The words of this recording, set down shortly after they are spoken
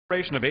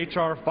Of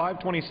H.R.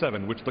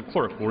 527, which the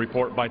clerk will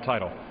report by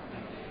title.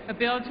 A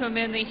bill to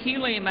amend the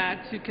Helium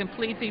Act to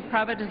complete the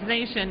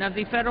privatization of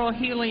the Federal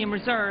Helium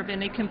Reserve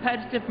in a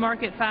competitive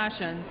market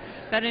fashion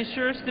that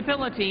ensures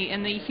stability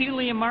in the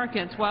helium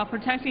markets while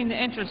protecting the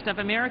interest of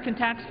American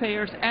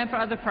taxpayers and for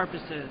other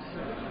purposes.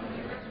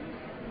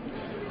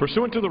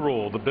 Pursuant to the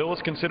rule, the bill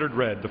is considered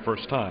read the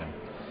first time.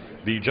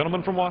 The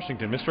gentleman from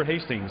Washington, Mr.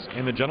 Hastings,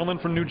 and the gentleman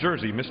from New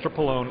Jersey, Mr.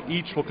 Pallone,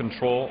 each will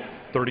control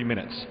 30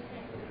 minutes.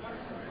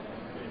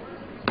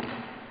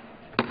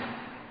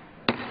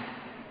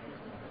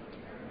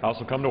 House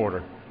will come to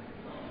order.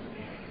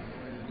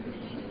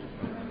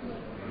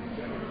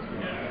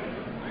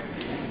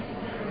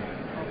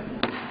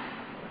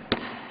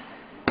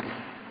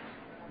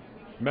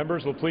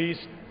 Members will please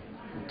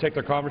take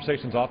their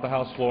conversations off the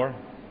House floor.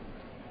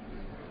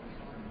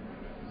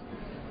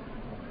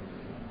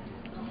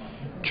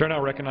 Chair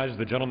now recognizes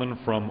the gentleman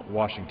from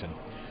Washington.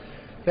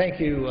 Thank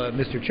you,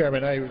 Mr.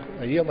 Chairman.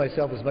 I yield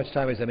myself as much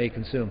time as I may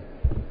consume.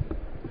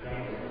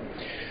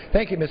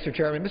 Thank you, Mr.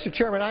 Chairman. Mr.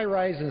 Chairman, I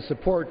rise in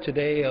support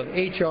today of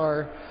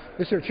H.R.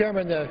 Mr.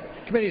 Chairman, the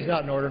committee is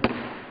not in order.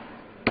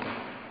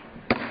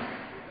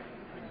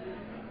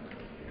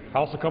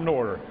 House will come to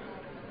order.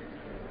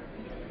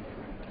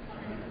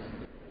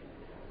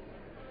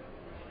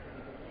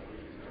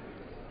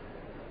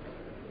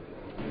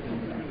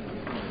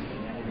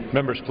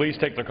 Members, please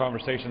take their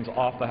conversations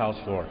off the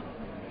House floor.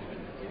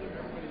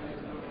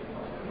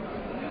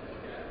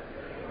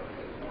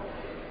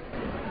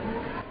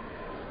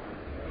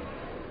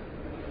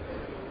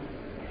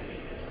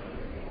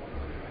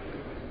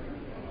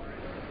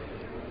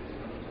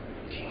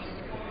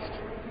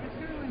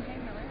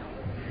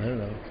 I don't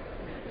know.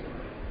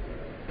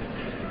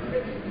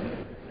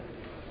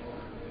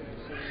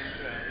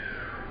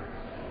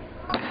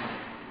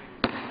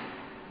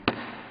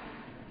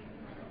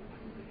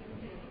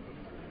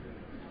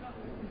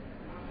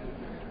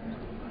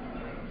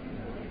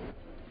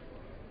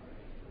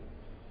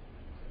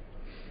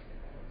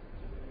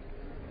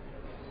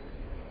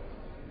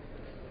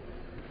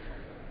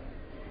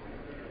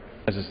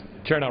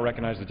 Chair now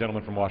recognizes the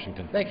gentleman from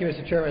Washington. Thank you,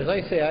 Mr. Chairman. As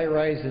I say, I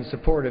rise in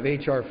support of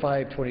H.R.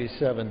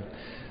 527.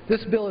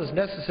 This bill is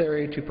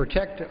necessary to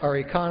protect our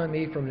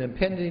economy from an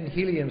impending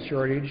helium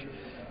shortage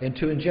and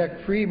to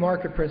inject free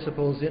market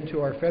principles into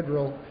our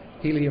federal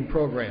helium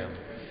program.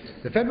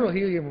 The Federal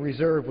Helium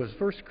Reserve was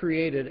first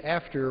created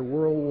after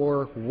World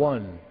War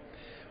I,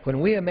 when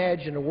we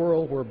imagined a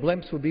world where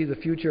blimps would be the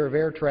future of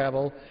air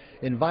travel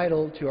and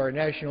vital to our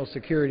national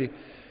security.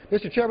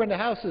 Mr. Chairman, the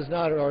House is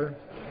not in order.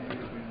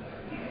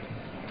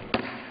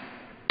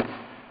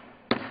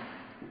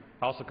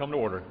 House will come to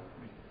order.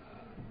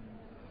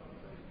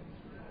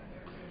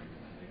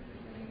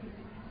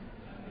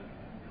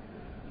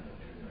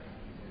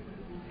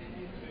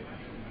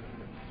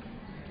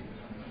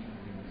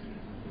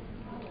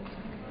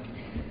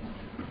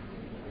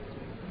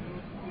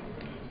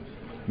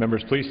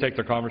 Members, please take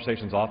their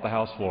conversations off the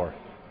House floor.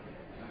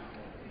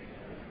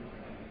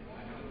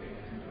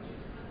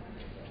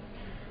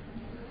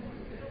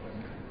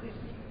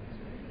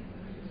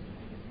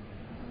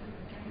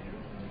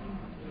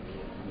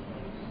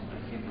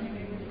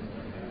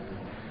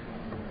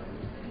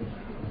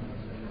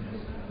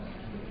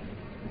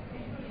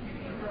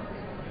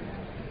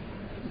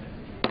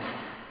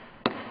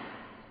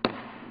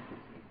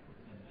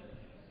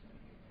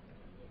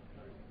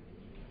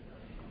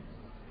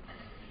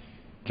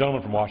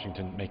 Gentleman from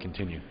Washington may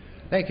continue.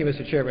 Thank you,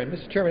 Mr. Chairman.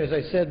 Mr. Chairman, as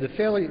I said, the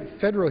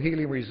Federal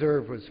Helium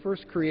Reserve was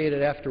first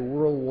created after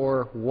World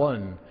War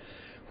I,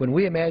 when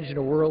we imagined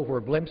a world where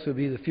blimps would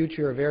be the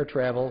future of air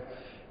travel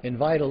and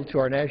vital to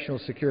our national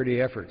security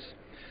efforts.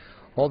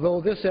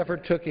 Although this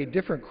effort took a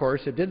different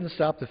course, it didn't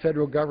stop the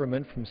federal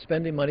government from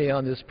spending money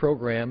on this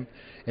program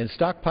and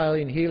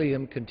stockpiling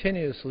helium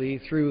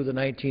continuously through the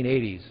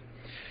 1980s.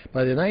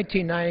 By the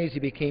 1990s,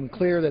 it became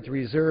clear that the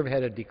reserve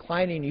had a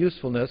declining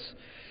usefulness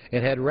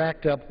and had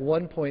racked up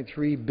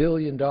 $1.3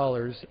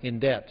 billion in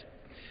debt.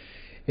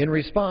 In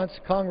response,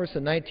 Congress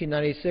in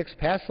 1996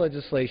 passed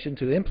legislation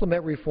to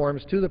implement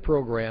reforms to the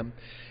program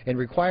and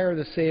require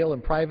the sale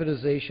and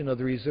privatization of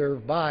the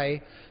reserve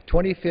by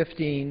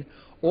 2015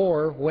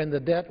 or when the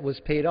debt was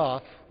paid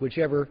off,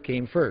 whichever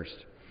came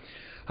first.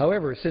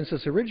 However, since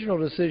its original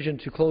decision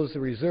to close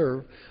the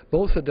reserve,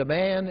 both the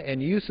demand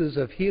and uses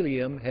of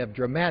helium have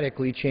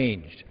dramatically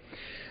changed.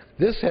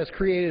 This has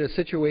created a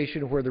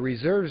situation where the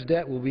reserve's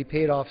debt will be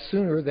paid off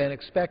sooner than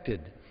expected,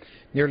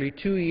 nearly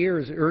 2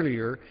 years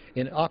earlier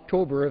in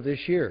October of this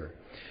year.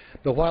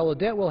 But while the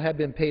debt will have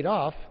been paid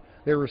off,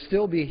 there will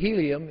still be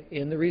helium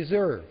in the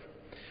reserve.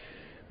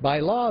 By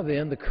law,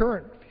 then, the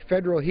current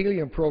federal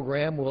helium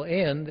program will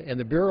end and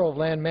the Bureau of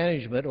Land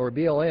Management, or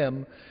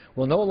BLM,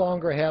 will no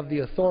longer have the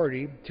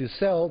authority to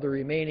sell the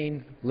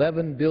remaining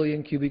 11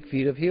 billion cubic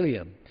feet of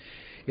helium.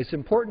 It's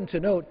important to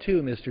note,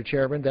 too, Mr.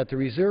 Chairman, that the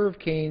reserve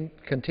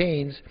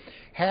contains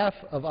half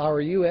of our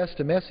U.S.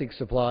 domestic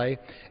supply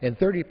and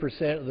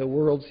 30% of the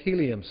world's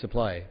helium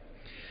supply.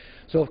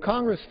 So if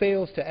Congress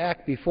fails to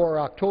act before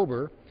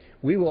October,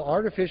 we will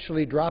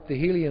artificially drop the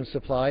helium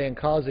supply and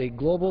cause a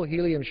global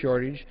helium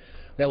shortage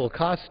that will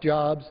cost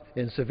jobs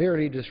and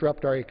severely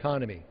disrupt our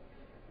economy.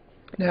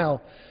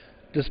 Now,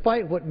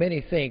 despite what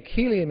many think,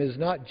 helium is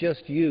not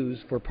just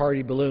used for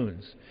party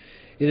balloons.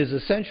 It is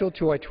essential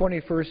to our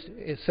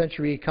 21st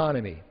century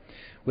economy.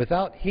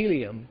 Without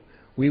helium,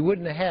 we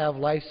wouldn't have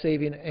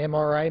life-saving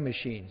MRI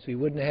machines. We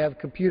wouldn't have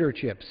computer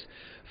chips,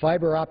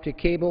 fiber optic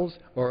cables,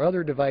 or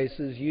other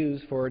devices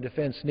used for our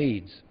defense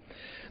needs.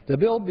 The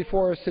bill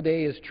before us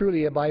today is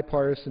truly a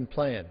bipartisan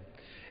plan,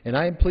 and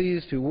I am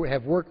pleased to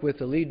have worked with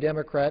the lead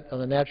Democrat on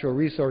the Natural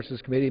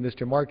Resources Committee,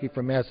 Mr. Markey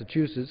from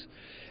Massachusetts,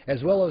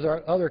 as well as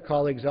our other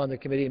colleagues on the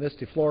committee,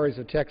 Mr. Flores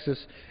of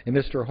Texas and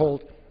Mr.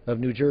 Holt of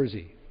New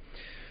Jersey.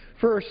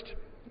 First,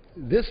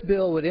 this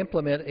bill would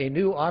implement a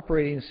new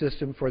operating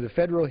system for the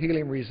Federal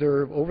Helium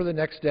Reserve over the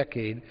next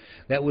decade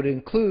that would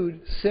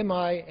include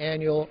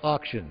semi-annual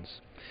auctions.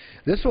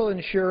 This will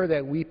ensure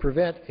that we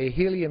prevent a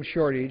helium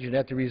shortage and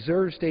that the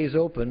reserve stays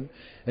open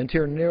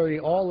until nearly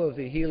all of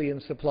the helium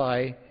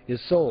supply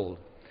is sold.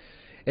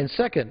 And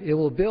second, it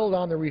will build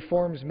on the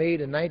reforms made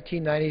in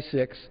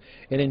 1996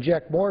 and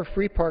inject more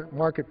free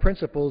market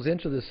principles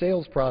into the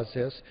sales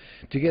process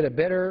to get a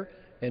better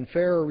and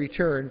fairer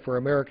return for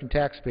American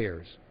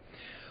taxpayers.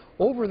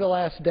 Over the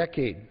last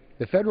decade,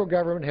 the federal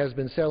government has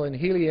been selling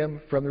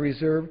helium from the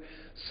reserve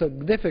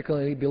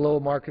significantly below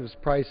market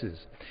prices.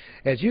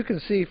 As you can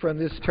see from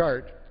this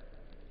chart,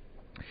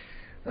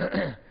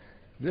 and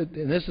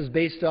this is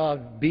based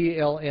on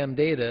BLM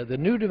data, the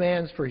new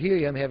demands for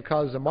helium have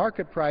caused the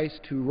market price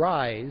to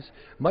rise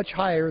much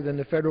higher than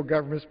the federal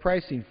government's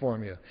pricing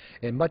formula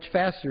and much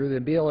faster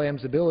than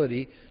BLM's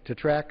ability to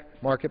track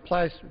market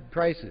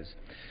prices.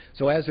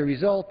 So as a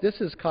result, this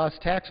has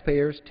cost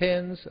taxpayers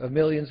tens of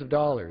millions of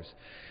dollars.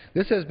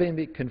 This has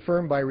been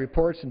confirmed by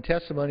reports and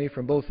testimony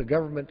from both the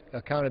Government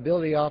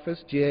Accountability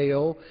Office,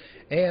 GAO,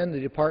 and the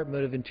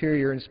Department of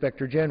Interior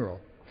Inspector General.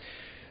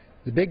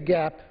 The big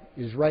gap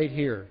is right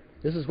here.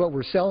 This is what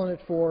we're selling it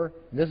for,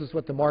 and this is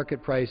what the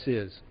market price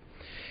is.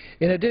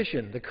 In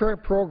addition, the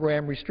current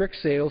program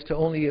restricts sales to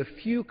only a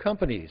few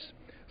companies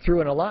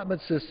through an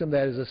allotment system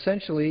that is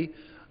essentially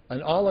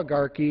an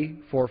oligarchy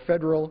for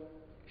federal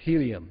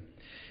helium.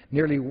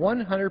 Nearly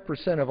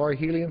 100% of our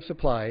helium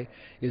supply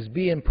is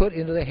being put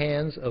into the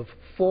hands of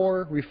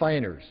 4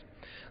 refiners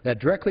that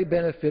directly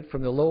benefit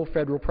from the low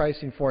federal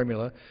pricing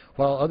formula,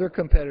 while other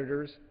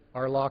competitors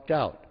are locked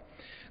out.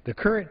 The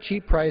current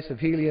cheap price of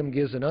helium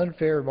gives an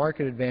unfair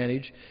market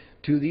advantage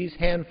to these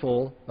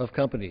handful of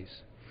companies.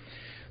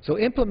 So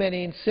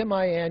implementing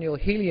semi-annual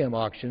helium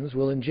auctions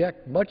will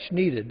inject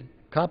much-needed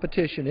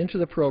competition into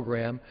the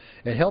program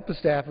and help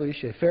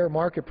establish a fair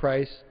market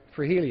price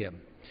for helium.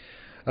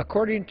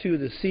 According to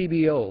the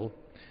CBO,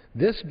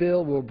 this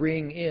bill will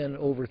bring in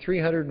over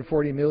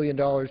 $340 million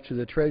to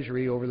the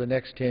Treasury over the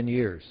next 10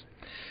 years.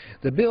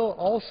 The bill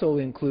also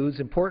includes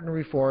important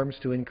reforms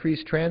to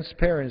increase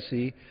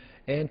transparency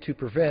and to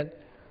prevent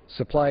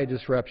supply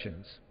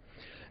disruptions.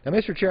 Now,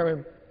 Mr.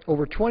 Chairman,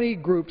 over 20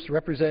 groups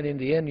representing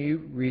the end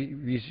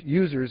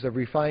users of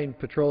refined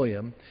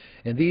petroleum,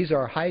 and these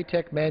are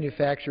high-tech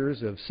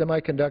manufacturers of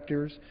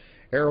semiconductors,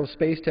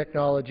 aerospace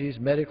technologies,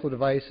 medical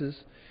devices,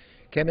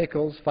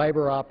 chemicals,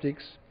 fiber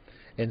optics,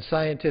 and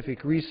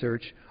scientific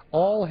research,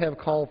 all have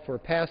called for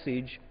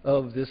passage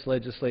of this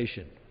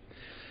legislation.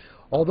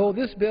 Although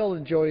this bill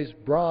enjoys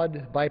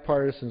broad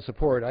bipartisan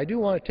support, I do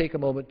want to take a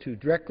moment to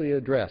directly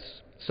address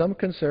some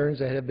concerns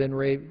that have been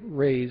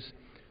raised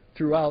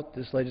throughout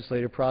this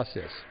legislative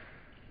process.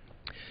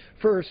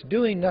 First,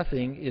 doing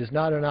nothing is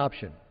not an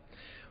option.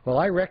 While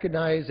I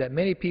recognize that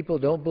many people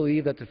don't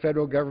believe that the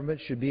federal government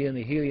should be in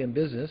the helium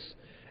business,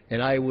 and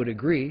I would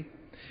agree,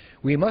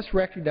 we must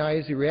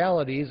recognize the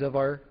realities of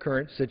our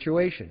current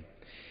situation.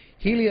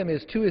 Helium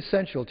is too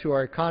essential to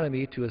our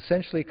economy to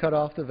essentially cut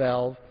off the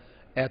valve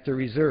at the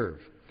reserve.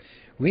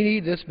 We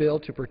need this bill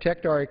to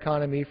protect our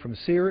economy from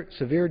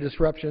severe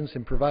disruptions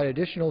and provide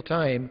additional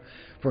time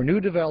for new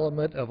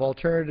development of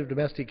alternative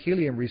domestic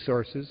helium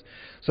resources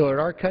so that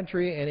our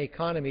country and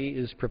economy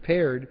is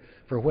prepared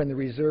for when the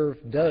reserve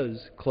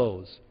does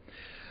close.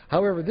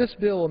 However, this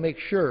bill will make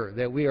sure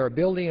that we are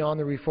building on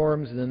the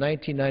reforms in the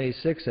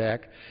 1996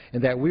 Act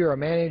and that we are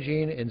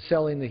managing and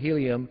selling the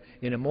helium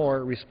in a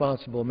more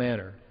responsible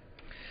manner.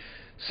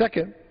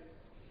 Second,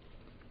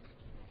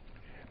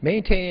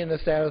 maintaining the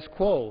status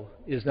quo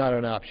is not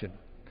an option.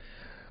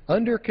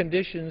 Under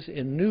conditions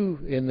in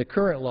the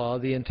current law,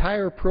 the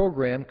entire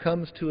program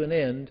comes to an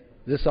end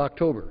this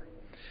October.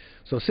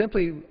 So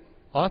simply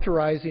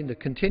authorizing the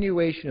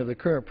continuation of the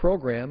current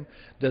program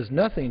does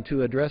nothing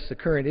to address the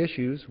current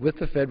issues with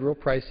the federal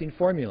pricing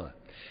formula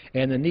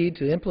and the need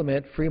to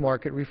implement free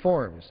market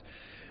reforms.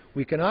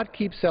 We cannot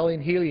keep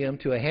selling helium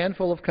to a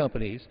handful of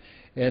companies,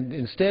 and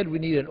instead we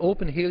need an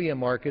open helium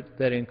market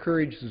that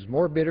encourages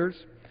more bidders,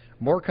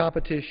 more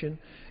competition,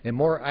 and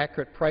more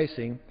accurate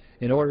pricing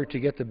in order to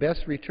get the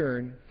best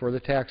return for the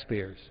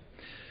taxpayers.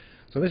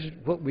 So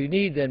what we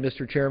need then,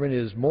 Mr. Chairman,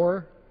 is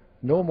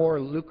no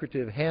more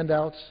lucrative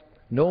handouts,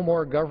 No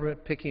more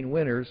government picking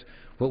winners.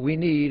 What we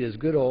need is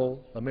good old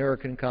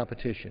American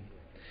competition.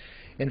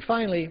 And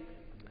finally,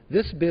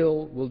 this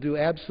bill will do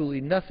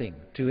absolutely nothing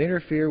to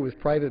interfere with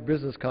private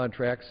business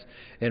contracts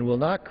and will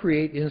not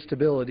create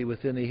instability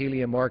within the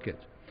helium market.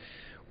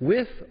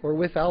 With or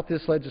without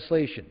this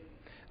legislation,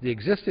 the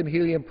existing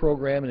helium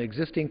program and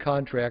existing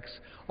contracts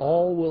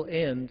all will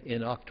end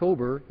in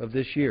October of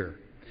this year.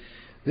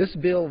 This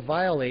bill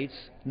violates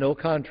no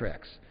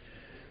contracts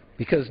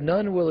because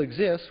none will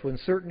exist when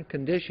certain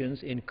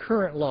conditions in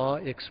current law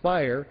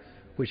expire,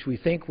 which we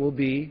think will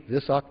be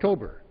this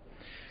October.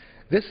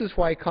 This is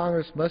why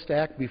Congress must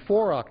act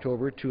before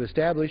October to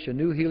establish a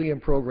new helium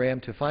program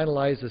to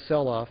finalize the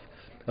sell-off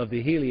of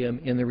the helium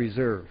in the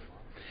reserve.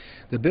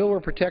 The bill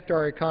will protect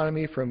our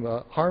economy from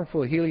a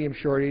harmful helium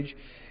shortage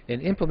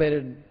and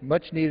implemented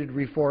much-needed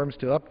reforms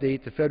to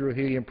update the federal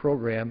helium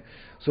program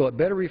so it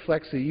better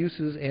reflects the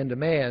uses and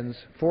demands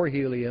for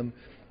helium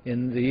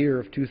in the year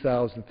of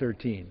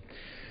 2013.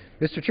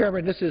 Mr.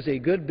 Chairman, this is a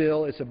good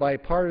bill. It's a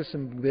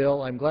bipartisan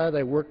bill. I'm glad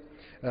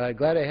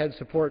I had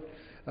support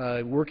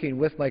working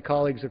with my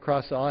colleagues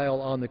across the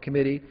aisle on the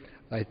committee.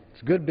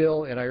 It's a good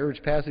bill, and I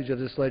urge passage of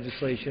this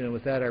legislation, and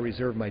with that I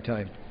reserve my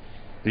time.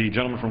 The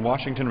gentleman from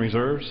Washington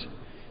reserves.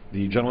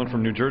 The gentleman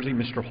from New Jersey,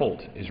 Mr.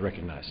 Holt, is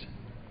recognized.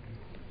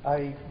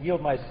 I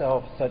yield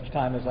myself such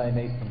time as I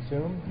may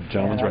consume. The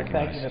gentleman's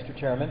recognized. Thank you, Mr.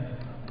 Chairman.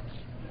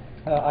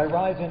 I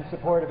rise in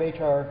support of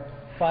H.R.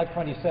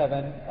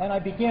 527, and I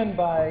begin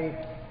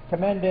by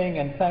commending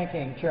and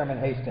thanking Chairman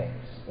Hastings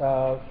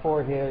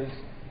for his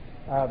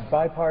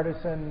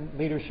bipartisan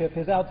leadership,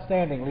 his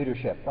outstanding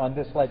leadership on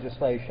this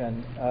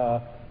legislation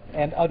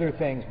and other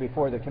things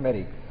before the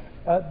committee.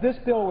 This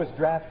bill was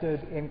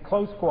drafted in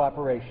close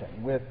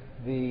cooperation with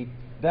the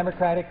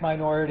Democratic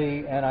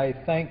minority, and I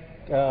thank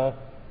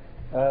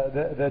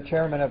the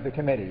chairman of the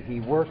committee.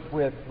 He worked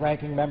with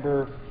Ranking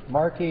Member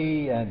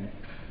Markey and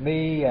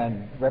me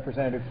and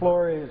Representative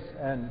Flores,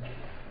 and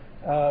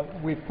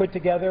we've put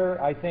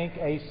together, I think,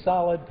 a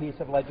solid piece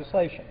of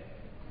legislation.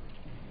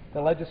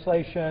 The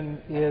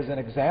legislation is an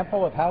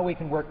example of how we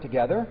can work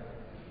together.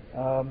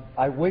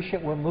 I wish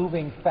it were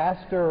moving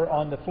faster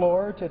on the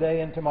floor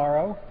today and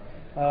tomorrow,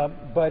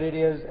 but it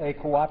is a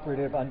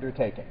cooperative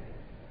undertaking.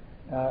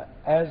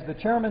 As the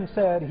chairman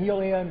said,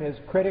 helium is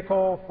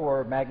critical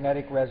for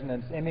magnetic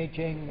resonance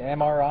imaging,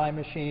 MRI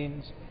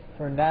machines,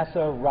 for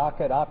NASA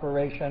rocket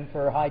operation,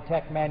 for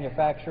high-tech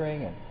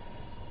manufacturing,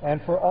 and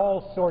for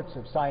all sorts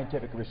of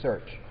scientific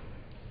research.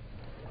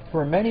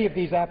 For many of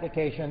these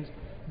applications,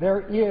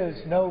 there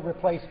is no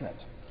replacement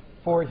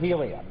for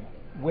helium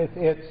with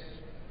its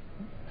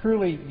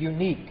truly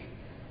unique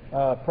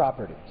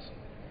properties.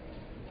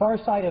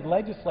 Far-sighted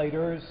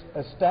legislators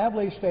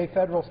established a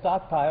federal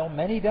stockpile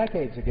many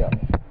decades ago.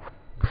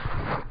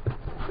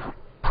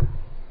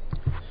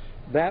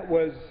 That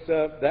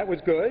was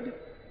good,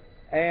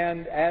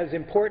 and as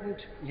important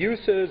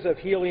uses of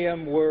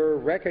helium were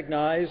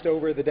recognized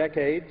over the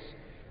decades,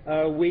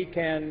 we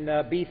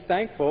can be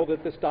thankful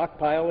that the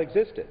stockpile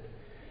existed.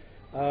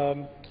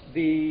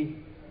 The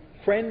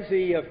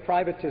frenzy of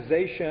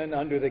privatization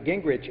under the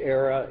Gingrich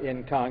era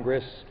in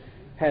Congress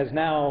has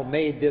now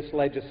made this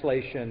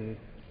legislation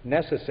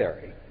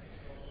necessary.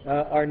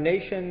 Our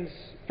nation's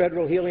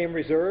federal helium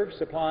reserve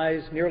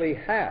supplies nearly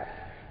half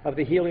of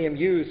the helium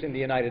used in the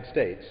United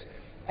States.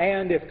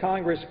 And if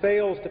Congress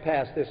fails to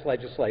pass this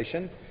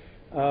legislation,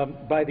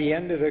 by the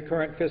end of the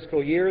current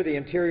fiscal year, the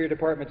Interior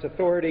Department's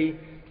authority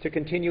to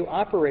continue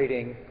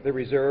operating the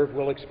reserve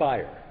will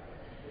expire.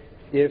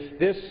 If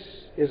this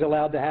is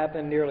allowed to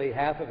happen, nearly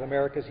half of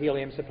America's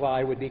helium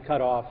supply would be cut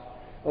off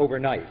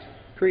overnight,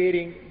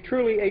 creating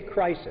truly a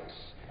crisis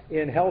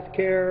in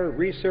healthcare,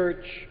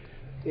 research,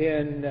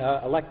 in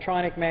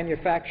electronic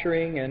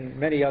manufacturing, and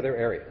many other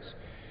areas.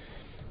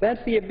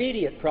 That's the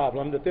immediate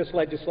problem that this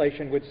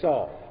legislation would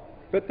solve.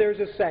 But there's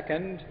a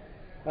second,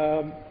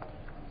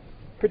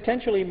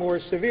 potentially more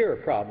severe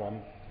problem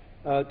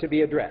to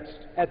be addressed.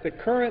 At the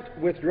current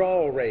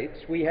withdrawal rates,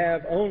 we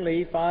have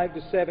only 5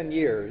 to 7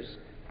 years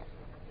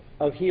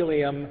of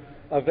helium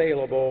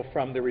available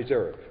from the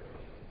reserve.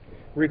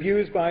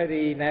 Reviews by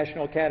the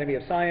National Academy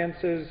of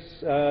Sciences,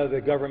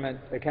 the Government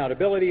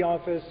Accountability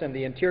Office, and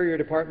the Interior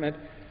Department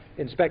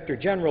Inspector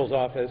General's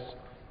Office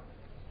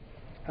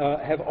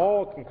have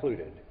all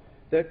concluded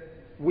that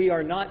we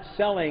are not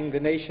selling the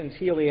nation's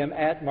helium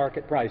at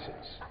market prices.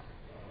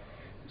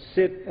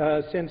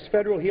 Since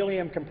federal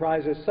helium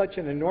comprises such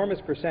an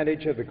enormous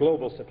percentage of the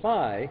global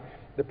supply,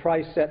 the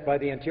price set by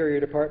the Interior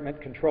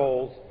Department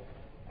controls,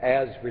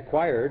 as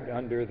required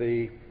under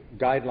the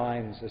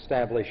guidelines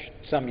established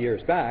some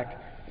years back,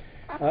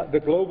 the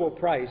global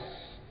price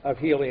of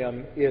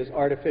helium is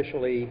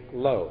artificially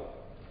low.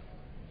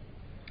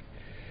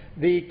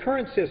 The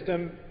current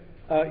system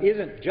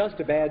isn't just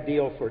a bad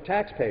deal for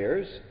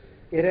taxpayers,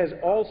 it has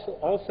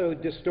also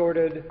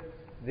distorted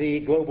the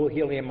global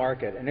helium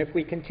market. And if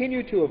we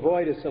continue to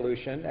avoid a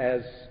solution,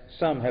 as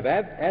some have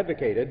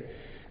advocated,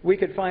 we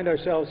could find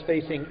ourselves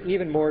facing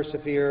even more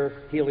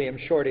severe helium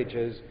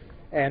shortages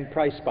and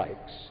price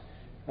spikes.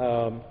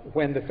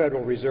 when the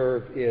Federal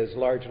Reserve is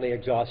largely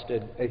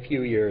exhausted a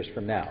few years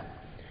from now,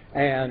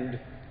 and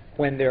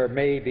when there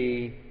may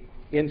be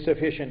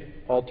insufficient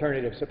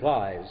alternative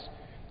supplies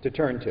to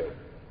turn to.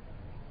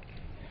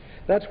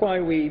 That's why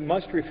we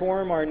must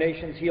reform our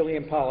nation's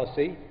helium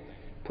policy,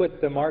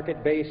 put the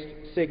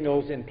market-based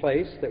signals in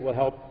place that will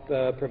help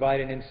provide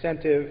an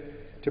incentive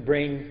to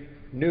bring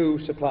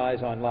new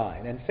supplies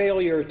online. And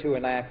failure to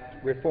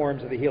enact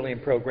reforms of the helium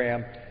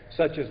program,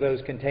 such as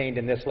those contained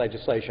in this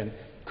legislation,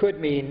 could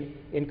mean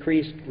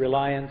increased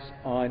reliance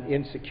on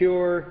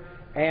insecure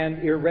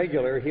and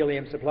irregular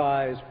helium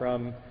supplies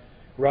from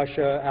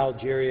Russia,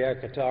 Algeria,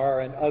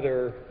 Qatar, and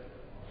other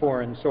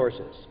foreign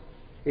sources.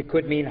 It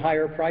could mean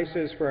higher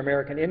prices for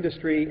American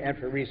industry and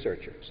for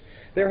researchers.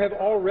 There have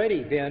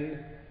already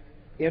been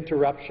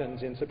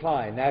interruptions in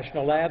supply.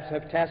 National labs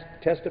have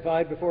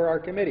testified before our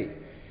committee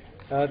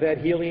that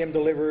helium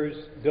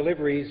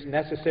deliveries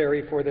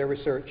necessary for their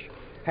research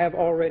have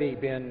already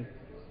been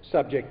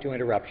subject to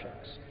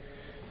interruptions.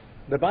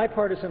 The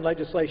bipartisan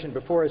legislation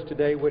before us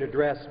today would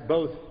address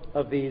both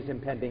of these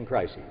impending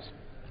crises.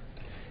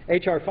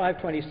 H.R.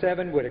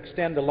 527 would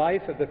extend the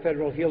life of the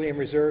Federal Helium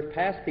Reserve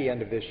past the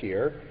end of this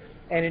year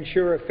and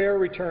ensure a fair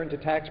return to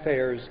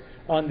taxpayers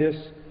on this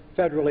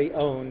federally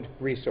owned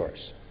resource.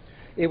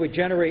 It would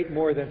generate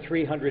more than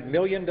 $300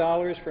 million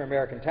for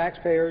American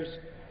taxpayers,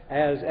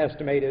 as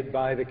estimated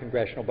by the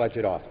Congressional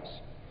Budget Office.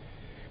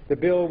 The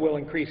bill will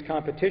increase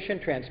competition,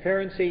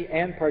 transparency,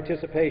 and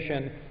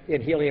participation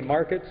in helium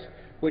markets,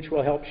 which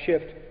will help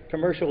shift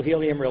commercial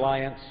helium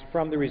reliance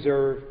from the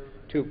reserve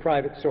to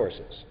private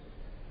sources.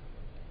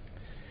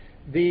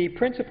 The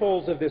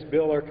principles of this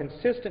bill are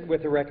consistent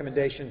with the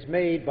recommendations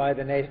made by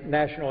the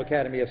National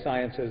Academy of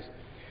Sciences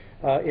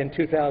in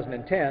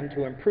 2010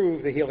 to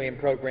improve the helium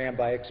program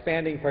by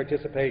expanding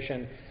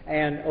participation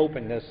and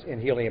openness in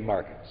helium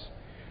markets.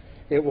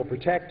 It will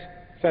protect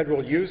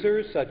federal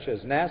users such as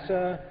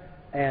NASA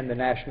and the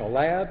national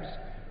labs,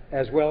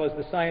 as well as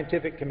the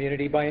scientific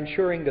community, by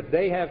ensuring that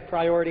they have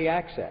priority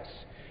access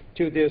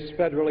to this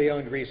federally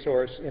owned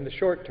resource in the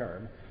short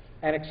term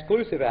and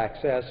exclusive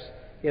access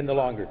in the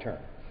longer term.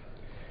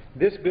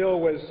 This bill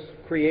was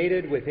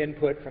created with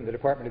input from the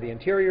Department of the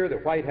Interior, the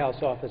White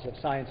House Office of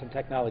Science and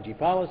Technology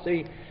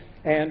Policy,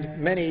 and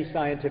many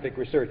scientific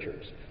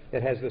researchers.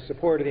 It has the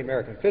support of the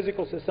American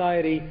Physical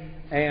Society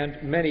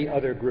and many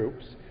other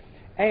groups,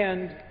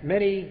 and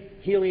many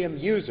helium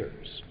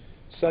users,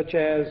 such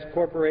as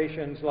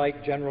corporations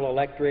like General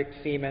Electric,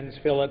 Siemens,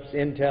 Philips,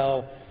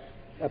 Intel,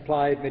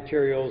 Applied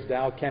Materials,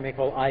 Dow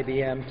Chemical,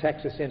 IBM,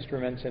 Texas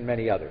Instruments, and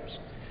many others.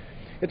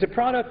 It's a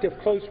product of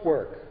close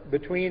work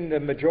between the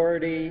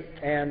majority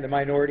and the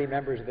minority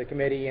members of the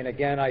committee, and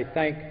again, I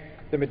thank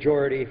the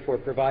majority for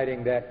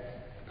providing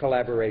that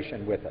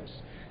collaboration with us.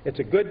 It's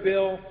a good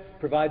bill,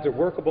 provides a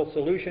workable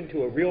solution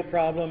to a real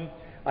problem.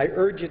 I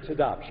urge its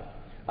adoption.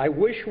 I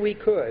wish we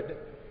could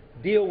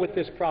deal with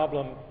this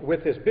problem,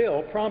 with this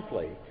bill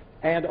promptly,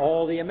 and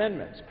all the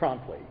amendments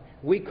promptly.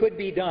 We could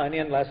be done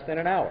in less than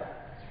an hour.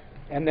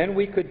 And then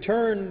we could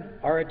turn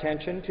our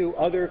attention to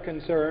other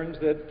concerns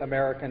that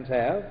Americans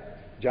have: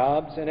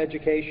 jobs and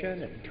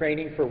education and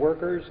training for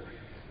workers,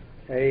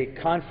 a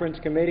conference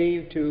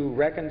committee to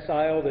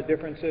reconcile the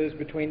differences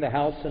between the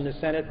House and the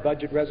Senate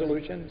budget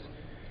resolutions,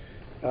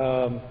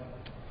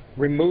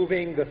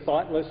 removing the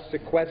thoughtless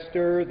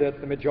sequester that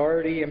the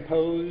majority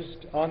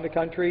imposed on the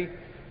country,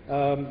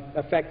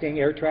 affecting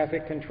air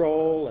traffic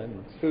control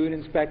and food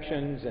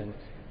inspections and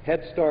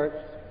Head Start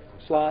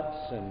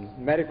slots and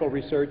medical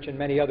research and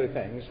many other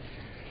things.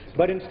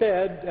 But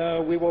instead,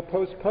 we will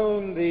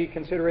postpone the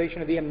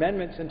consideration of the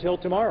amendments until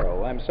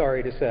tomorrow, I'm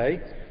sorry to say,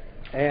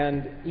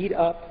 and eat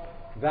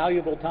up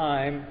valuable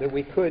time that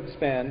we could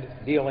spend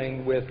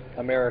dealing with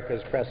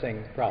America's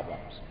pressing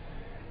problems.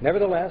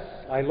 Nevertheless,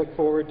 I look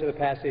forward to the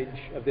passage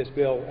of this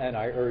bill, and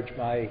I urge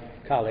my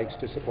colleagues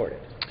to support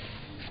it.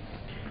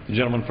 The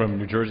gentleman from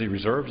New Jersey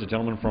reserves. The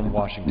gentleman from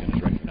Washington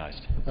is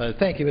recognized.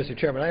 Thank you, Mr.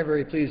 Chairman. I am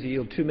very pleased to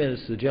yield 2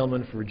 minutes to the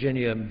gentleman from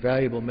Virginia, a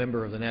valuable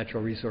member of the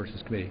Natural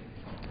Resources Committee.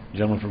 The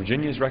gentleman from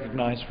Virginia is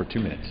recognized for 2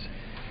 minutes.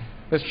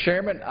 Mr.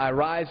 Chairman, I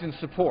rise in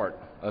support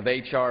of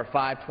H.R.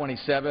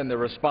 527, the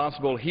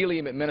Responsible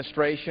Helium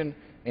Administration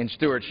and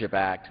Stewardship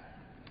Act.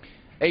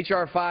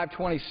 H.R.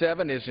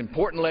 527 is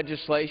important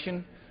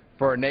legislation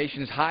for our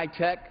nation's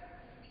high-tech,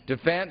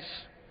 defense,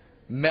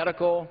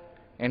 medical,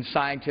 and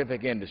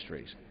scientific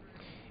industries.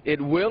 It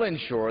will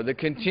ensure the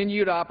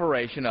continued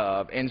operation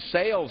of and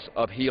sales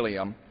of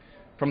helium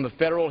from the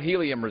Federal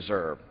Helium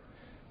Reserve,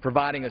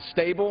 providing a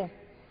stable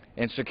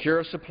and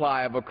secure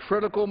supply of a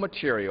critical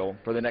material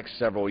for the next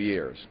several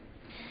years.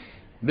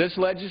 This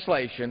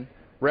legislation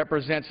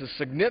represents a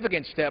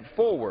significant step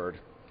forward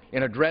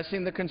in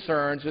addressing the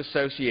concerns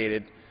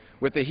associated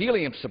with the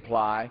helium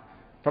supply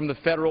from the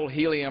Federal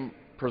Helium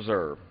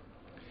Reserve.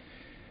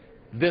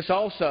 This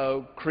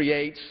also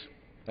creates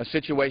a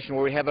situation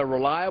where we have a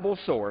reliable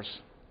source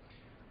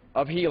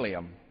of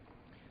helium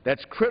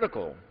that's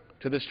critical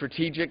to the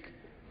strategic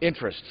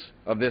interests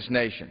of this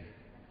nation.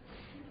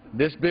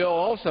 This bill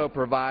also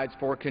provides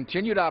for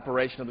continued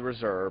operation of the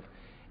reserve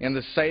in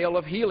the sale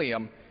of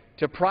helium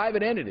to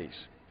private entities,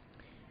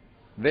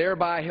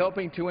 thereby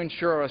helping to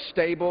ensure a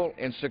stable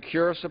and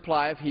secure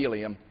supply of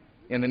helium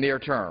in the near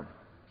term.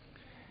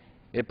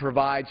 It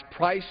provides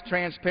price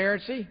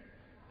transparency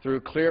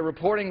through clear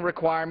reporting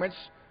requirements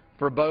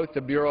for both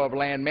the Bureau of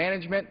Land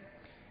Management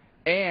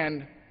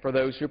and for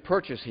those who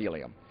purchase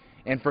helium.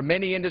 And for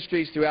many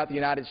industries throughout the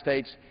United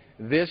States,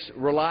 this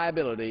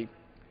reliability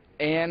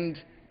and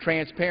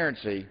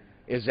transparency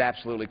is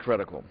absolutely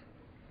critical.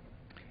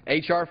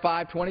 H.R.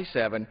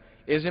 527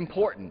 is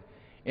important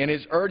and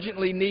is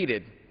urgently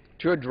needed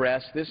to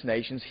address this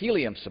nation's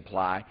helium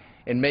supply,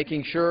 and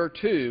making sure,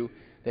 too,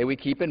 that we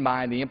keep in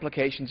mind the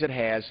implications it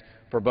has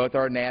for both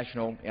our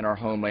national and our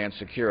homeland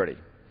security.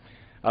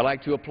 I'd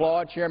like to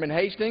applaud Chairman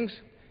Hastings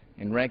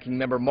and Ranking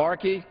Member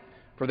Markey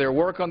for their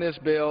work on this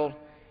bill,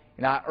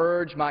 and I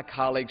urge my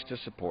colleagues to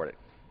support it.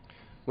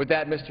 With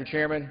that, Mr.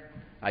 Chairman,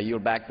 I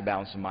yield back the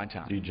balance of my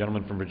time. The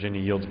gentleman from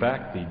Virginia yields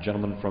back. The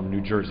gentleman from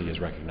New Jersey is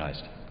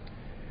recognized.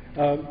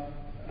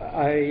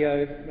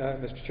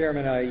 Mr.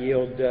 Chairman, I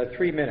yield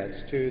 3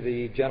 minutes to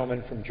the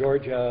gentleman from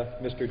Georgia,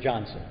 Mr.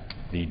 Johnson.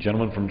 The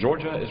gentleman from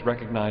Georgia is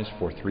recognized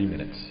for 3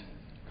 minutes.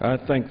 I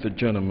thank the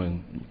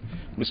gentleman.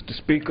 Mr.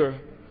 Speaker,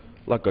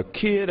 like a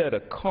kid at a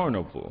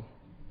carnival,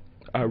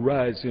 I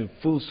rise in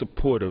full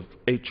support of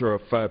H.R.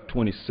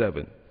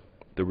 527,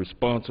 the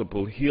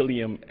Responsible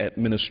Helium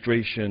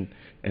Administration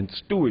and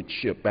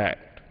Stewardship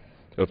Act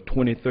of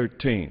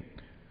 2013.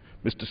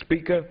 Mr.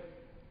 Speaker,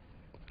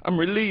 I'm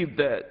relieved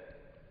that,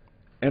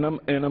 and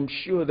I'm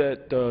sure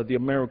that the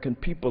American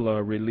people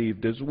are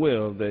relieved as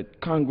well,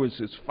 that Congress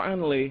is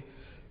finally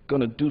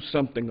going to do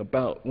something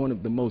about one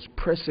of the most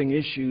pressing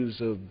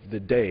issues of the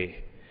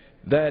day.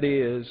 That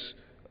is,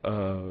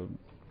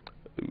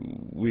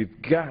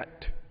 we've got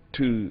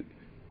to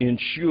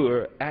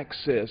ensure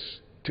access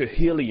to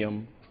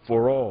helium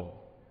for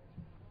all.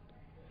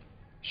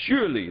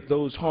 Surely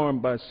those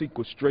harmed by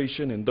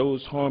sequestration and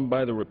those harmed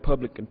by the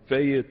Republican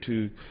failure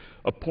to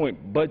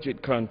appoint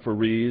budget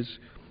conferees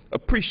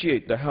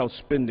appreciate the House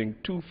spending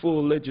 2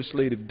 full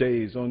legislative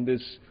days on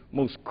this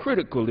most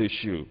critical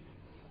issue.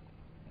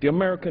 The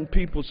American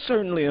people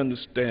certainly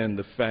understand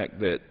the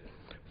fact that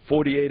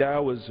 48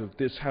 hours of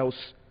this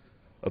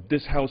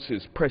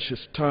House's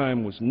precious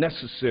time was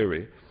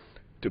necessary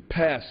to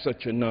pass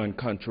such a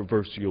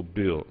non-controversial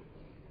bill.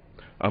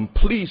 I'm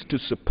pleased to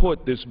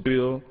support this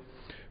bill,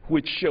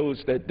 which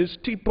shows that this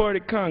Tea Party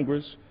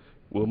Congress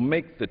will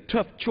make the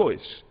tough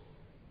choice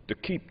to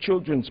keep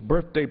children's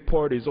birthday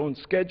parties on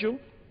schedule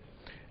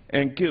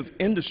and give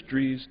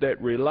industries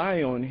that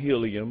rely on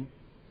helium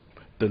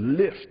the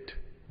lift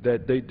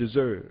that they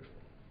deserve.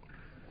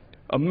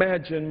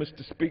 Imagine,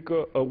 Mr.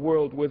 Speaker, a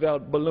world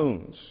without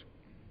balloons.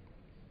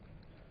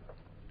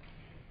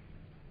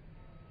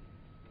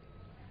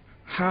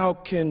 How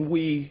can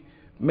we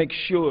make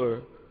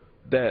sure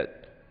that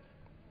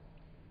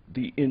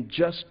the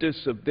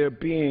injustice of there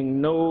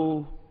being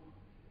no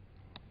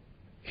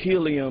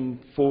helium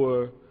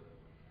for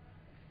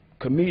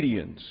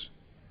comedians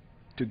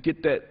to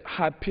get that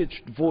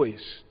high-pitched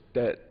voice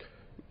that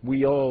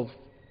we all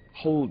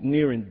hold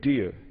near and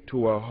dear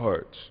to our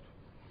hearts?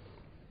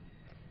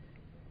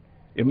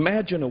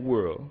 Imagine a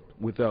world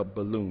without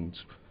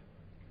balloons.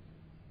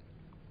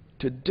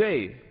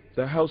 Today,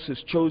 the House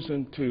has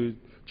chosen to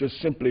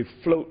just simply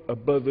float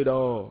above it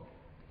all.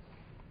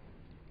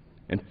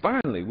 And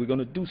finally, we're going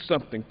to do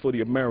something for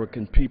the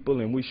American people,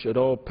 and we should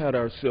all pat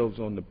ourselves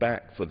on the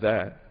back for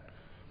that.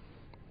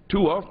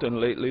 Too often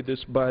lately,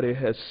 this body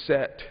has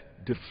sat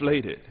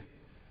deflated.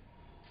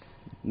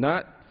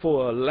 Not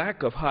for a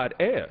lack of hot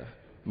air,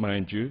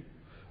 mind you,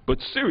 but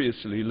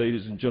seriously,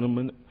 ladies and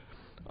gentlemen,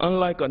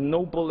 unlike a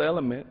noble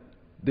element,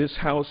 this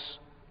House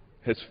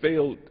has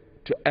failed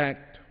to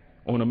act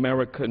on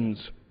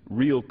Americans'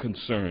 real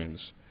concerns.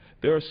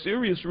 There are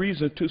serious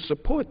reasons to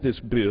support this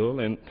bill,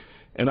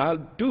 and I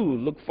do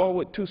look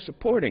forward to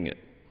supporting it.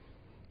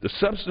 The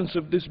substance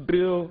of this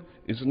bill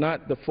is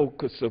not the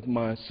focus of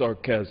my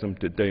sarcasm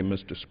today,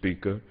 Mr.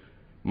 Speaker.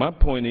 My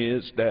point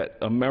is that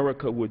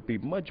America would be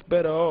much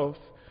better off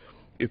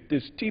if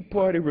this Tea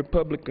Party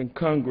Republican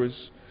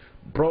Congress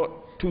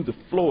brought to the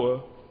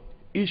floor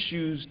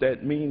issues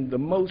that mean the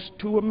most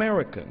to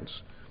Americans,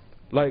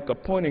 like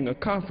appointing a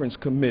conference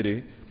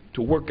committee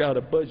to work out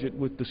a budget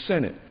with the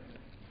Senate.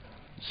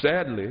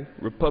 Sadly,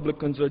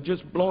 Republicans are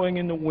just blowing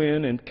in the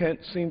wind and can't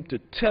seem to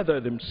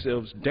tether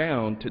themselves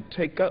down to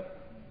take up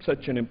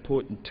such an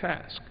important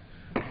task.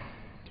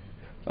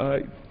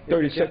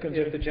 30 seconds.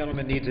 If the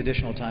gentleman needs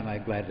additional time, I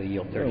gladly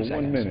yield 30 seconds.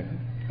 1 minute.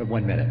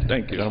 1 minute.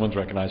 Thank The you. gentleman's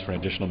recognized for an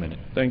additional minute.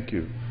 Thank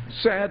you.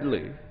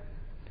 Sadly,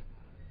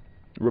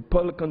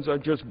 Republicans are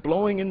just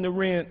blowing in the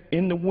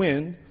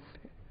wind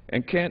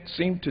and can't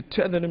seem to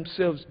tether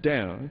themselves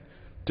down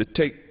to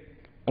take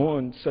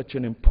on such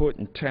an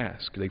important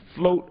task. They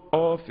float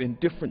off in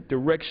different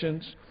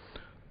directions,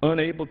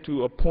 unable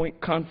to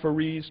appoint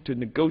conferees to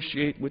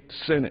negotiate with the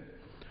Senate.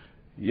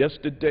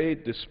 Yesterday,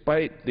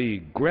 despite the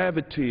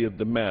gravity of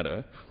the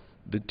matter,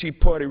 the Tea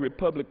Party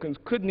Republicans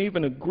couldn't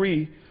even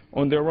agree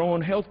on their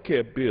own health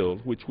care bill,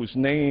 which was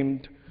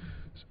named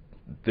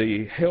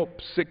the Help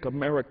Sick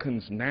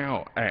Americans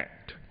Now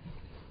Act.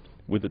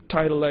 With a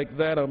title like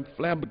that, I'm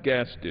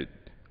flabbergasted.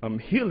 I'm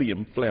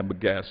helium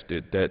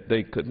flabbergasted that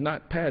they could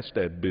not pass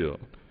that bill.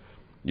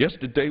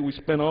 Yesterday we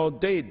spent all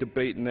day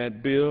debating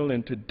that bill,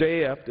 and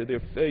today, after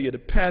their failure to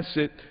pass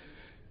it,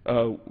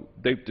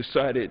 they've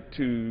decided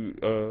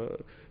to,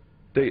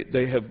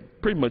 they have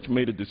pretty much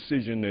made a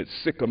decision that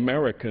sick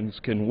Americans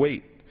can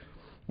wait.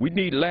 We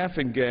need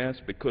laughing gas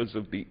because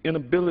of the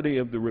inability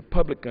of the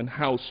Republican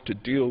House to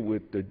deal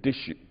with the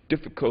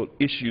difficult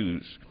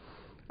issues.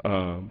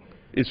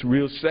 It's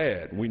real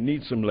sad. We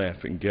need some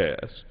laughing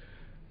gas.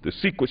 The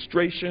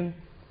sequestration,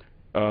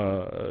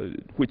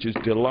 which is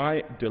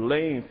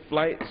delaying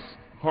flights,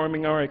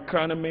 harming our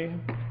economy.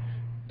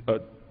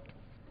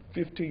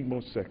 15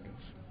 more seconds.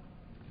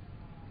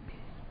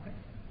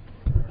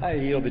 I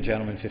yield the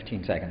gentleman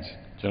 15 seconds.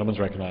 Gentleman's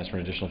recognized for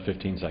an additional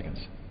 15 seconds.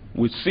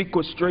 With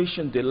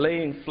sequestration,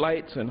 delaying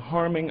flights, and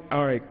harming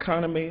our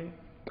economy,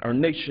 our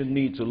nation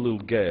needs a little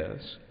gas.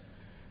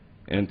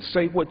 And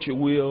say what you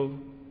will,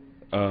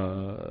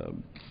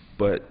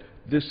 but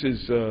this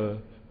is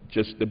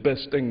just the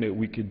best thing that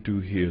we could do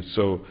here.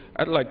 So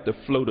I'd like to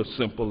float a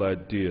simple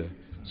idea.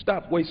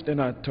 Stop wasting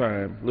our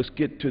time. Let's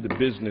get to the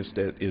business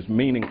that is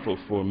meaningful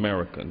for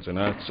Americans. And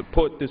I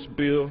support this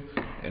bill,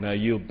 and I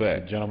yield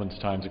back. The gentleman's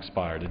time's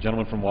expired. The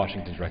gentleman from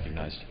Washington is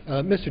recognized.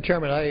 Mr.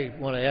 Chairman, I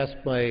want to ask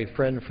my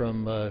friend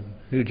from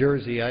New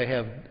Jersey. I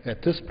have,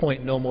 at this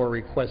point, no more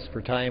requests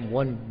for time.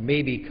 One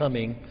may be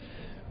coming,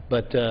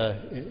 but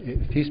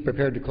if he's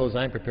prepared to close,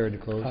 I'm prepared to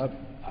close.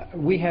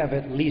 We have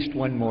at least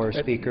one more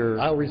speaker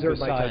I'll reserve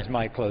my besides time.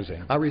 my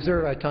closing. I'll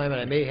reserve my time, and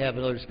I may have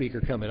another speaker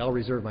coming. I'll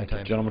reserve my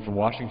time. The gentleman from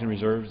Washington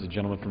reserves. The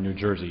gentleman from New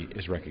Jersey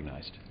is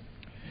recognized.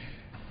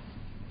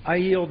 I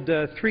yield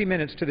 3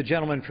 minutes to the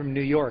gentleman from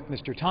New York,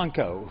 Mr.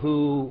 Tonko,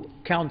 who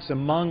counts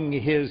among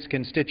his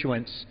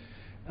constituents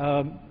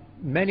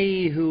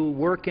many who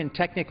work in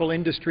technical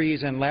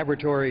industries and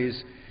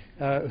laboratories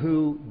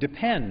who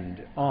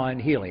depend on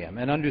helium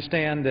and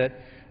understand that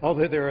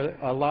although there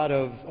are a lot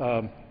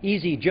of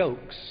easy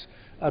jokes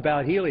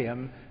about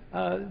helium,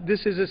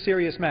 this is a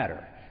serious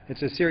matter.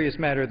 It's a serious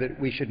matter that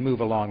we should move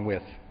along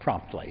with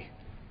promptly.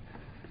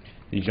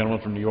 The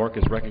gentleman from New York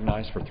is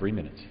recognized for 3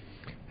 minutes.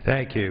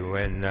 Thank you,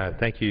 and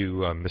thank you,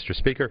 Mr.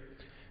 Speaker,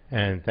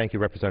 and thank you,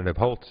 Representative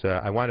Holt.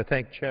 I want to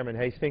thank Chairman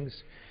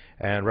Hastings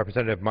and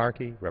Representative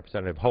Markey,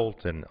 Representative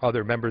Holt, and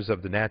other members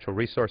of the Natural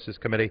Resources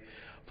Committee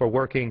for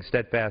working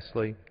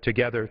steadfastly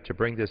together to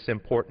bring this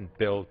important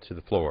bill to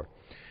the floor.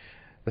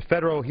 The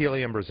Federal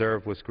Helium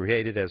Reserve was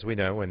created, as we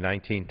know, in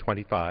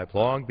 1925,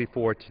 long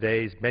before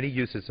today's many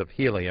uses of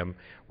helium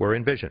were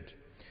envisioned.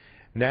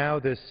 Now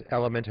this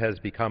element has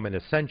become an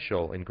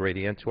essential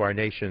ingredient to our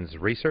nation's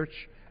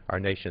research, our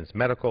nation's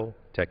medical,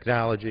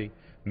 technology,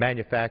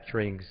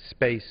 manufacturing,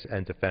 space,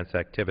 and defense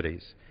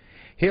activities.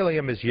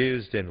 Helium is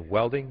used in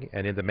welding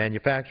and in the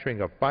manufacturing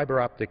of fiber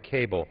optic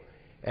cable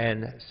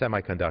and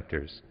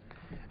semiconductors.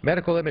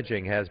 Medical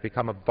imaging has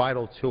become a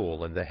vital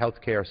tool in the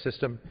healthcare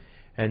system,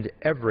 and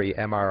every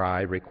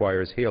MRI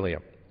requires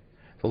helium.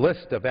 The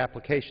list of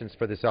applications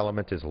for this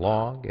element is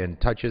long and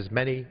touches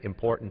many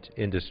important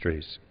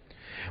industries.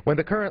 When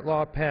the current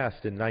law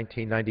passed in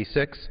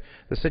 1996,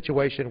 the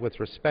situation with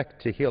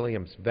respect to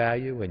helium's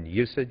value and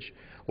usage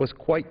was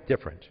quite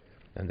different,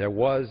 and there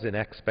was an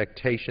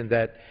expectation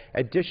that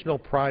additional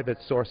private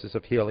sources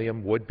of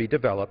helium would be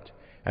developed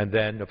and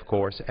then, of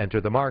course, enter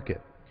the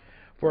market.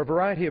 For a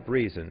variety of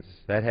reasons,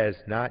 that has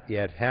not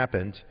yet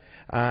happened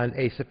on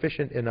a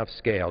sufficient enough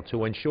scale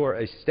to ensure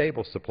a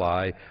stable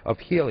supply of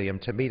helium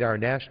to meet our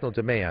national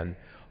demand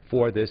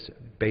for this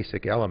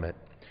basic element.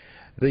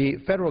 The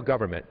federal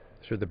government,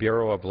 through the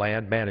Bureau of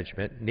Land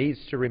Management, needs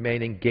to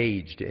remain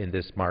engaged in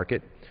this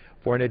market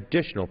for an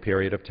additional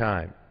period of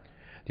time.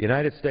 The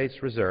United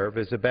States Reserve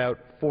is about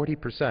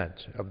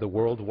 40% of the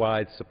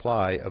worldwide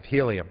supply of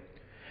helium.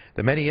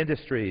 The many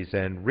industries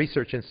and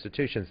research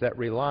institutions that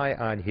rely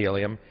on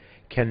helium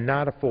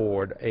cannot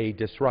afford a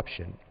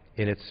disruption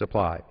in its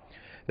supply.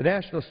 The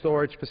National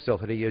Storage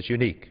Facility is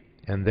unique,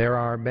 and there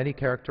are many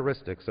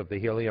characteristics of the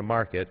helium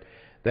market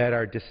that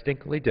are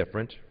distinctly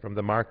different from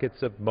the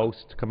markets of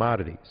most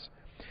commodities.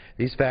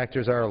 These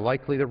factors are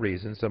likely the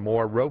reasons a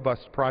more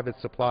robust private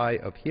supply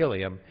of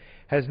helium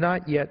has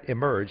not yet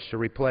emerged to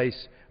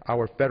replace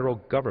our federal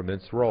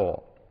government's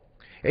role.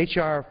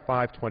 H.R.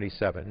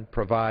 527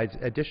 provides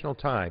additional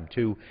time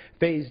to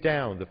phase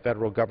down the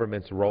federal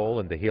government's role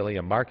in the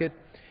helium market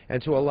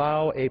and to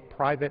allow a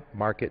private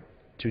market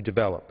to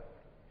develop.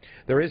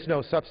 There is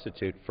no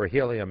substitute for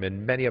helium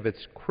in many of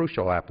its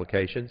crucial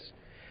applications.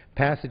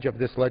 Passage of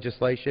this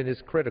legislation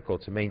is critical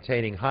to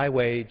maintaining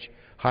high-wage,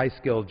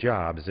 high-skilled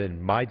jobs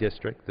in my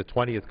district, the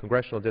 20th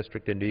Congressional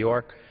District in New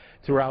York,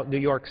 throughout New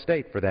York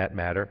State for that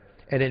matter,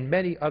 and in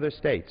many other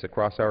states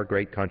across our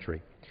great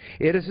country.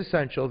 It is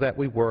essential that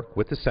we work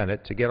with the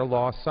Senate to get a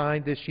law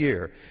signed this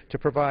year to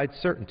provide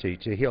certainty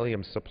to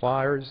helium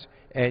suppliers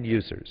and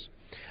users.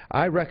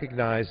 I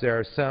recognize there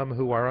are some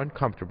who are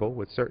uncomfortable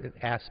with certain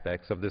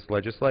aspects of this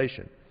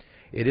legislation.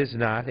 It is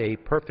not a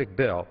perfect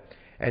bill,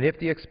 And if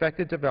the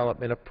expected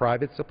development of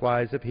private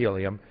supplies of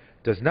helium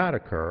does not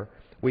occur,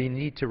 we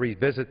need to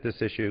revisit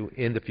this issue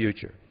in the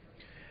future.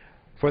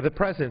 For the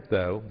present,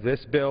 though,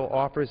 this bill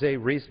offers a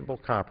reasonable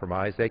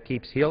compromise that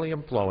keeps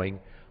helium flowing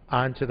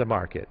onto the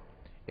market,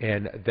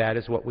 and that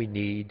is what we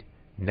need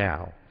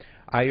now.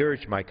 I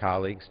urge my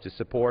colleagues to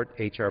support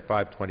H.R.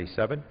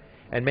 527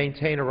 and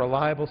maintain a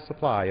reliable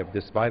supply of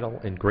this vital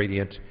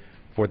ingredient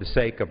for the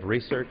sake of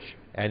research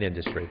and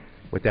industry.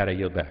 With that, I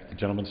yield back. The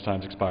gentleman's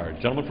time has expired.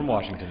 The gentleman from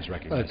Washington is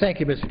recognized. Thank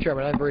you, Mr.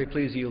 Chairman. I'm very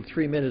pleased to yield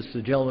 3 minutes to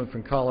the gentleman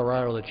from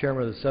Colorado, the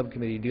chairman of the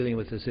subcommittee dealing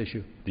with this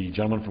issue. The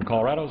gentleman from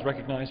Colorado is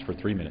recognized for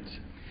 3 minutes.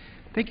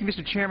 Thank you,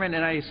 Mr. Chairman,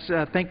 and I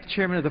thank the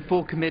chairman of the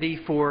full committee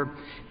for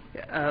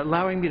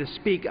allowing me to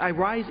speak. I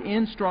rise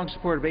in strong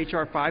support of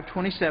H.R.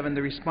 527,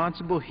 the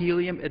Responsible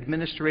Helium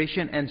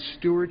Administration and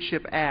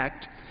Stewardship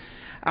Act.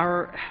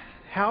 Our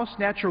House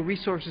Natural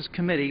Resources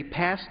Committee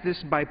passed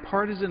this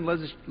bipartisan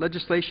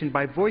legislation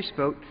by voice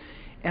vote,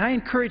 and I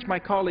encourage my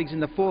colleagues in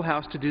the full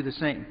House to do the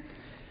same.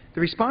 The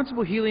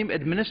Responsible Helium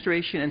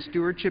Administration and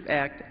Stewardship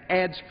Act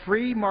adds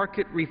free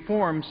market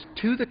reforms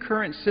to the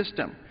current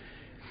system.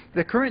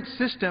 The current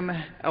system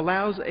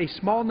allows a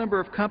small number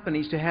of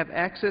companies to have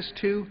access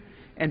to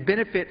and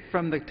benefit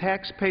from the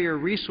taxpayer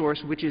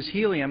resource, which is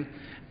helium,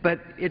 but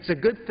it's a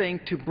good thing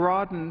to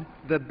broaden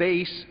the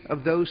base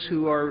of those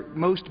who are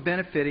most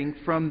benefiting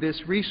from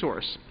this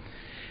resource.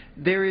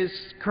 There is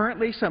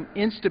currently some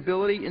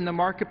instability in the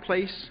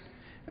marketplace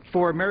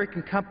for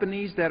American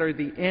companies that are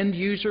the end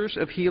users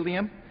of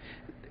helium.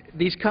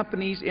 These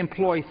companies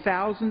employ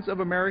thousands of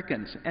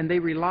Americans, and they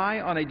rely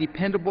on a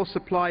dependable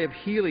supply of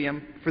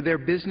helium for their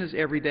business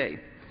every day.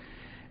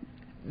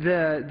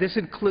 This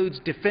includes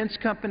defense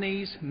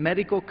companies,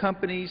 medical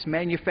companies,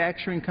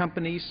 manufacturing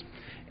companies,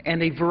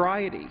 and a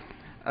variety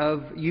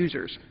of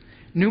users.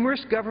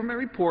 Numerous government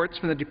reports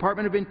from the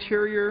Department of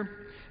Interior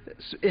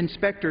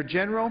Inspector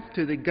General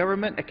to the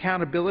Government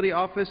Accountability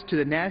Office to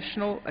the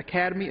National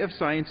Academy of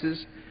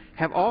Sciences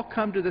have all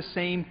come to the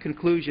same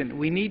conclusion.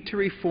 We need to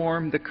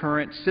reform the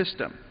current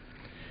system.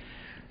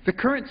 The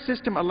current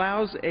system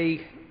allows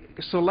a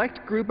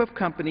select group of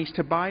companies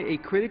to buy a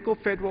critical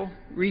federal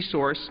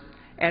resource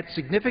at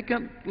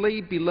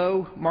significantly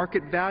below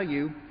market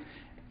value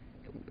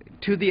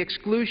to the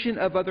exclusion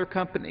of other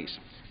companies.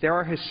 There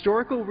are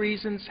historical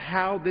reasons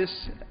how this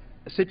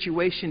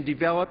situation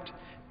developed,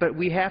 but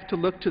we have to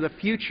look to the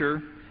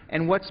future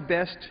and what's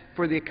best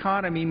for the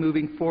economy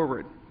moving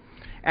forward.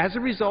 As a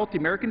result, the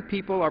American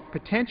people are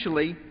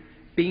potentially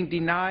being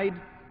denied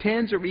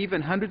tens or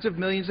even hundreds of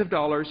millions of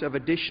dollars of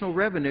additional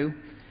revenue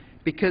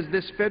because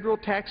this federal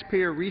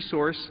taxpayer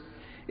resource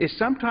is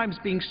sometimes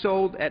being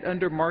sold at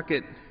under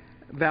market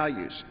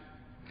values.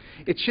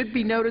 It should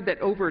be noted that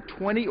over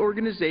 20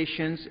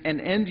 organizations and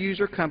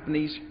end-user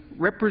companies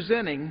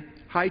representing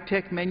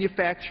high-tech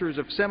manufacturers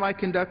of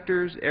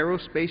semiconductors,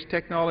 aerospace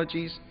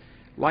technologies,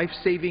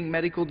 life-saving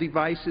medical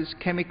devices,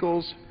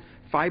 chemicals,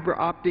 fiber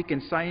optic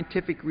and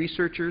scientific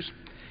researchers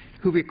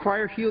who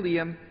require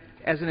helium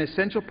as an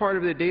essential part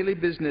of their daily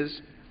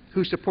business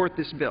who support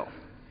this bill.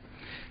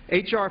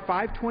 H.R.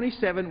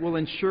 527 will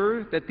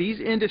ensure that these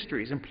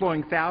industries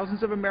employing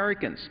thousands of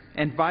Americans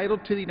and vital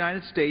to the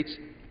United States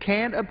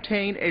can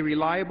obtain a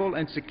reliable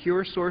and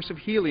secure source of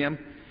helium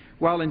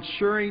while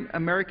ensuring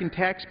American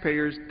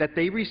taxpayers that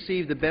they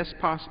receive the best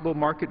possible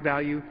market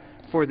value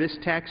for this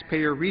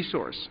taxpayer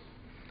resource.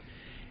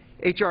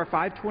 H.R.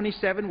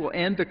 527 will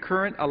end the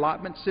current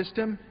allotment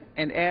system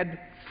and add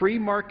free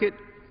market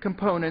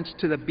components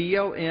to the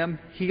BLM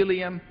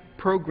helium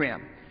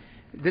program.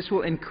 This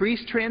will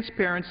increase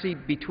transparency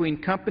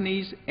between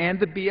companies and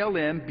the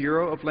BLM,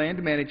 Bureau of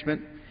Land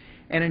Management,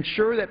 and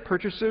ensure that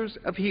purchasers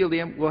of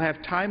helium will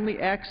have timely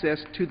access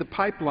to the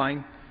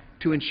pipeline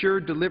to ensure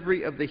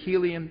delivery of the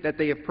helium that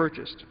they have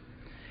purchased.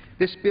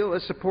 This bill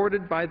is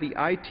supported by the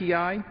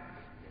ITI,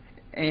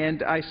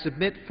 and I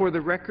submit for the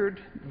record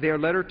their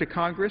letter to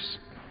Congress.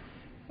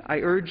 I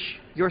urge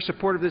your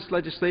support of this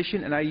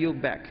legislation, and I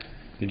yield back.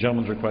 The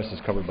gentleman's request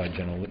is covered by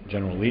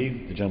General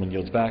Lee. The gentleman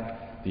yields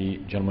back. The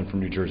gentleman from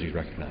New Jersey is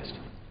recognized.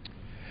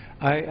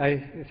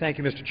 I thank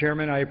you, Mr.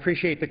 Chairman. I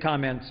appreciate the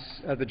comments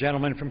of the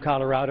gentleman from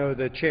Colorado,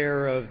 the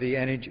chair of the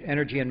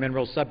Energy and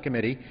Minerals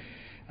Subcommittee.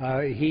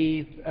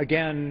 He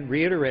again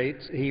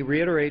reiterates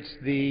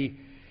the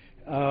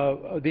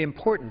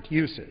important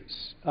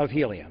uses of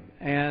helium.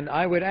 And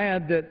I would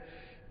add that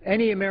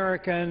any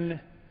American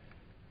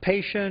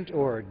patient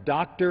or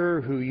doctor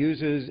who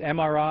uses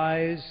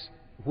MRIs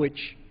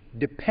which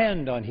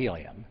depend on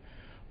helium,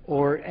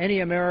 or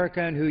any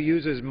American who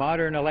uses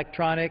modern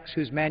electronics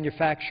whose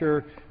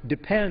manufacture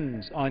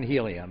depends on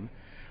helium,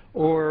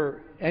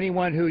 or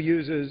anyone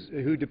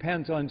who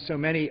depends on so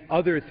many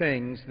other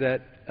things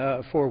that,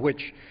 for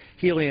which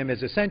helium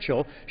is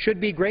essential, should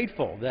be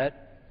grateful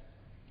that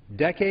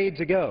decades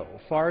ago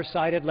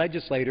far-sighted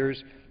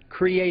legislators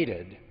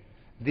created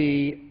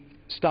the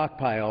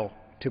stockpile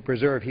to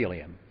preserve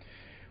helium.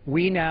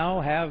 We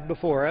now have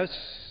before us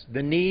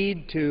the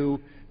need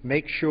to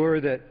make sure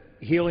that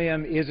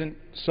helium isn't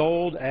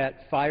sold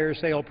at fire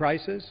sale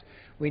prices.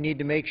 we need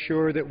to make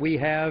sure that we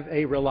have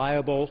a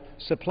reliable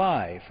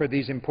supply for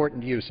these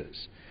important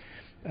uses.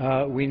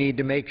 We need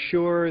to make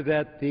sure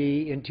that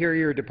the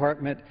Interior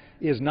Department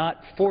is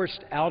not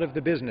forced out of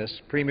the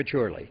business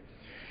prematurely.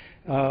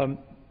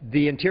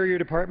 The Interior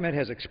Department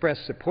has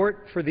expressed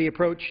support for the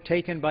approach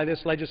taken by this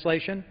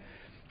legislation.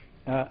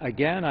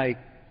 Again, I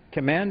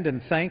commend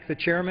and thank the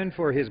Chairman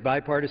for his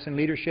bipartisan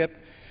leadership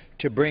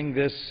to bring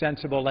this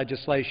sensible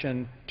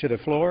legislation to the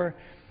floor.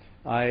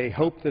 I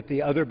hope that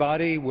the other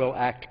body will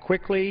act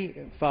quickly,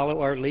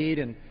 follow our lead,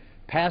 and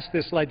pass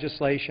this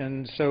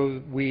legislation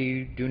so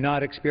we do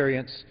not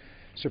experience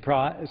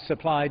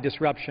supply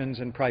disruptions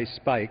and price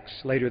spikes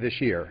later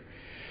this year.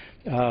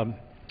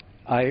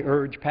 I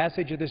urge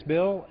passage of this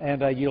bill,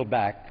 and I yield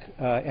back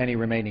any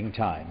remaining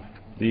time.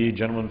 The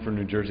gentleman from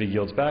New Jersey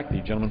yields back. The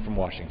gentleman from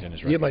Washington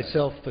is recognized. Give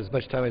myself as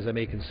much time as I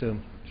may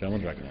consume.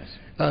 Gentleman recognized.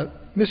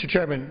 Mr.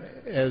 Chairman,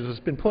 as has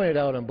been pointed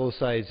out on both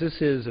sides, this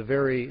is a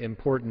very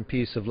important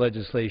piece of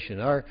legislation.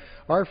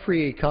 Our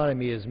free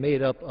economy is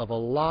made up of a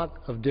lot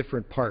of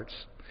different parts.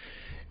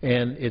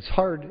 And it's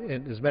hard,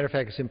 and as a matter of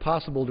fact, it's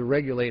impossible to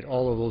regulate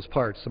all of those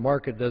parts. The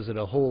market does it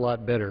a whole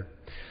lot better.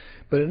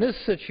 But in this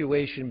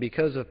situation,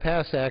 because of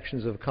past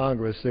actions of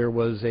Congress, there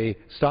was a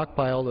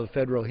stockpile of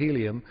federal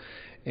helium,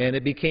 and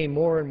it became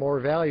more and more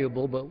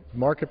valuable, but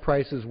market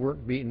prices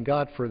weren't being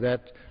got for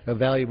that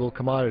valuable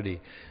commodity.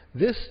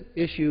 This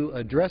issue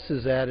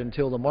addresses that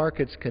until the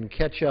markets can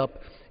catch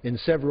up in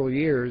several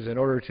years in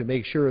order to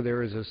make sure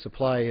there is a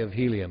supply of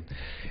helium.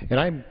 And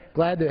I'm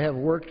glad to have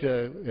worked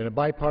in a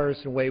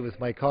bipartisan way with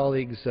my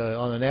colleagues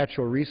on the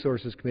Natural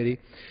Resources Committee.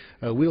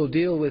 We will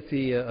deal with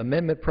the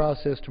amendment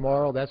process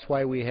tomorrow. That's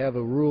why we have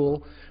a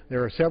rule.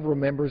 There are several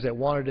members that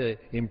wanted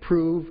to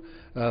improve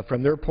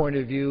from their point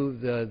of view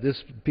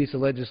this piece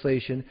of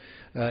legislation,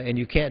 and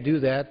you can't do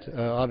that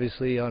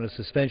obviously on a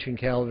suspension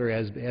calendar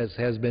as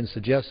has been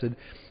suggested.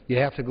 You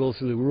have to go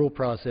through the rule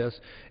process,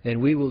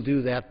 and we will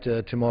do that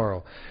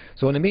tomorrow.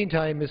 So in the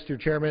meantime, Mr.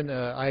 Chairman,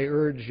 I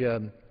urge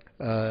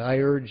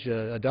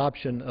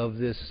adoption of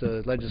this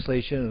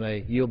legislation, and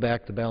I yield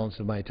back the balance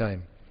of my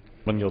time.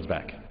 One yields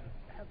back.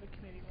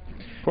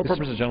 For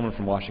purposes, the gentleman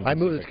from Washington. I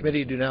move this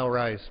committee do now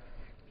rise.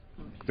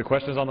 The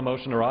question is on the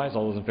motion to rise.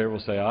 All those in favor will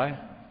say aye.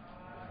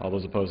 All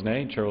those opposed,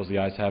 nay. Chair rules the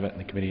ayes have it,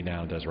 and the committee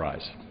now does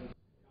rise.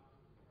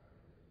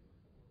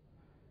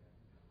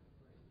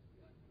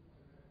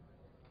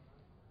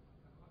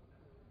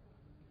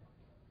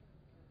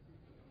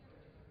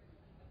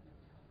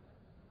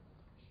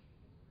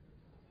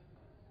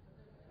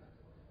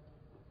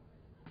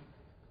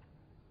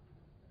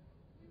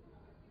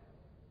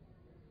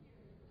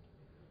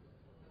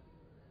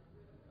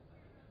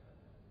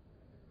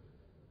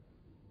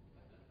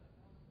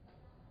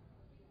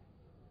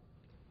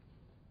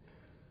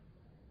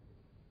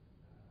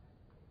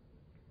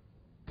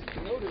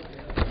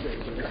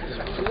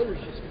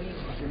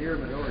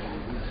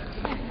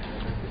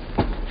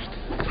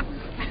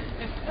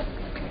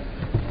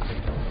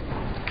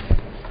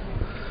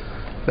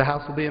 The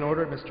House will be in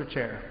order, Mr.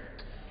 Chair.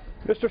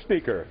 Mr.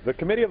 Speaker, the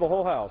Committee of the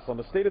Whole House on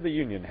the State of the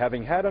Union,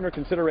 having had under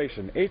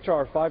consideration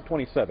H.R.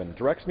 527,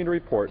 directs me to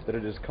report that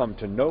it has come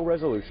to no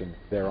resolution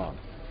thereon.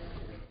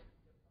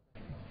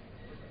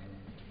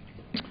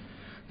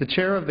 The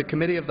Chair of the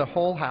Committee of the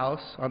Whole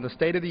House on the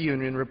State of the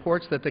Union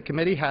reports that the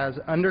committee has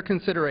under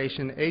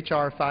consideration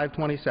H.R.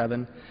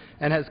 527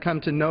 and has come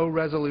to no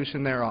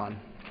resolution thereon.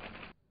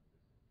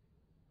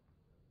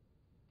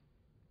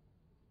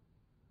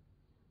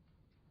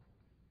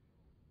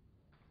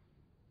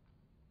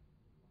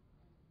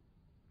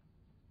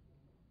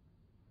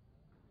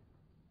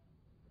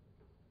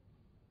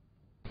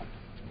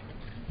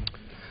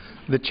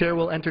 The Chair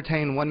will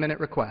entertain 1-minute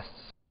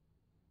requests.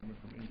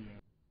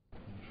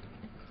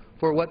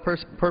 For what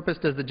purpose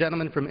does the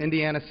gentleman from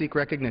Indiana seek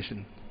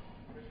recognition?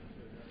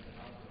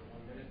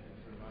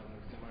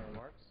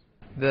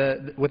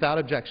 Without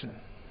objection.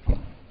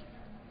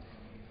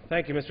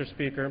 Thank you, Mr.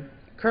 Speaker.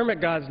 Kermit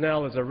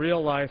Gosnell is a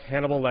real-life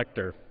Hannibal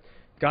Lecter.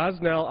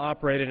 Gosnell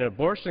operated an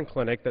abortion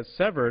clinic that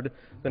severed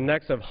the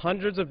necks of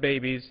hundreds of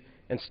babies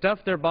and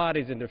stuffed their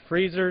bodies into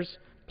freezers,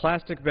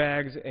 plastic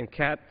bags, and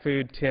cat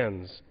food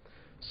tins.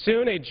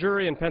 Soon, a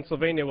jury in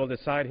Pennsylvania will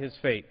decide his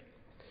fate.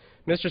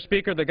 Mr.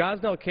 Speaker, the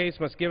Gosnell case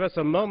must give us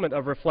a moment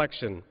of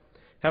reflection.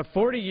 Have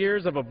 40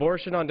 years of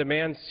abortion on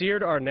demand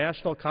seared our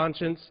national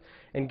conscience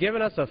and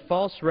given us a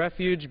false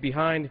refuge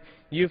behind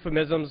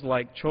euphemisms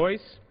like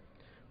choice?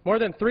 More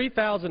than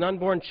 3,000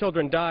 unborn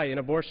children die in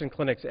abortion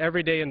clinics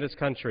every day in this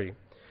country.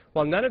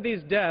 While none of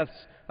these deaths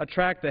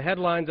attract the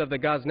headlines of the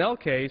Gosnell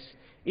case,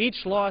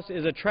 each loss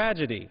is a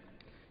tragedy.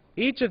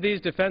 Each of these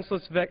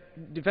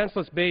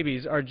defenseless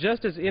babies are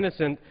just as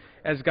innocent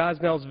as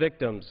Gosnell's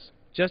victims,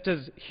 just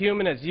as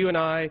human as you and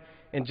I,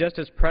 and just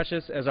as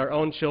precious as our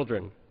own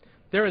children.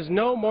 There is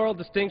no moral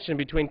distinction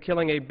between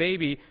killing a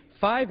baby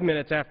 5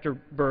 minutes after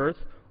birth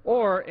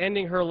or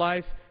ending her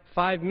life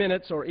 5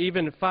 minutes or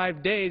even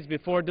 5 days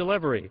before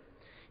delivery.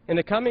 In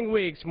the coming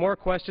weeks, more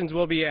questions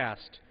will be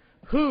asked.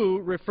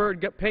 Who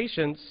referred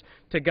patients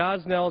to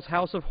Gosnell's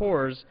House of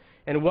Horrors,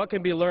 and what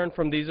can be learned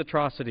from these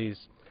atrocities?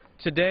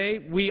 Today,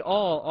 we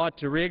all ought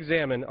to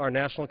re-examine our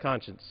national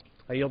conscience.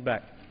 I yield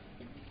back.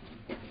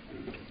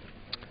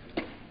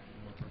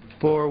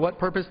 For what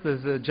purpose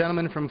does the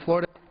gentleman from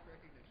Florida?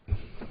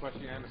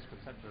 Question unanimous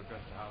consent to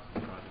address the House.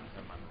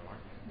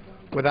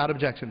 Without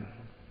objection.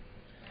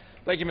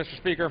 Thank you, Mr.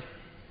 Speaker.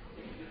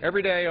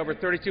 Every day, over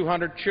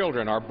 3,200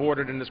 children are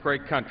aborted in this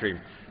great country,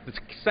 the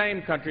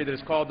same country that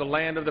is called the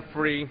land of the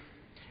free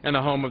and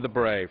the home of the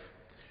brave.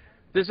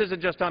 This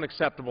isn't just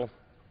unacceptable,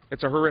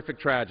 it's a horrific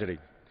tragedy.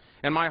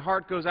 And my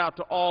heart goes out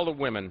to all the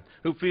women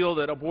who feel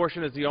that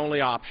abortion is the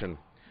only option.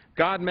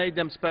 God made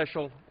them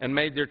special and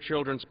made their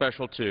children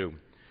special too.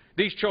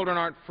 These children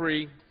aren't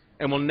free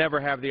and will never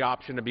have the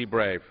option to be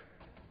brave.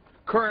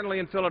 Currently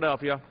in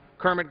Philadelphia,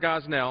 Kermit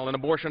Gosnell, an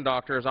abortion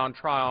doctor, is on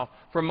trial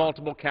for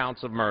multiple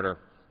counts of murder.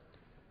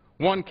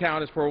 One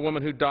count is for a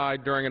woman who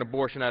died during an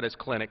abortion at his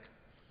clinic.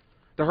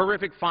 The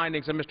horrific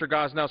findings of Mr.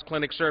 Gosnell's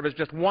clinic serve as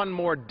just one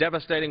more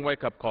devastating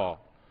wake-up call.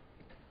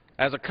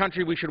 As a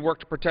country, we should work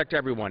to protect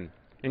everyone,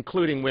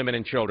 including women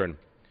and children.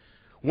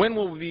 When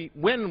will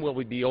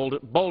we be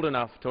bold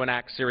enough to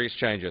enact serious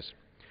changes?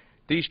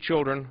 These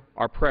children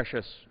are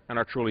precious and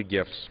are truly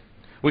gifts.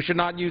 We should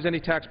not use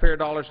any taxpayer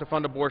dollars to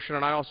fund abortion,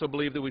 and I also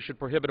believe that we should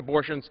prohibit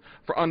abortions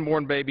for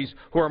unborn babies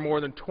who are more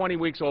than 20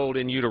 weeks old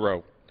in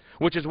utero,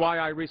 which is why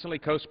I recently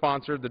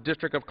co-sponsored the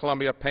District of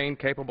Columbia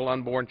Pain-Capable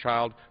Unborn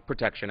Child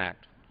Protection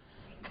Act.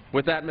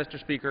 With that, Mr.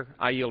 Speaker,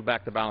 I yield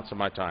back the balance of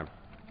my time.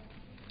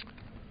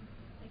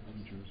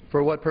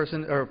 For what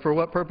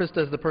purpose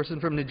does the person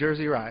from New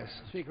Jersey rise?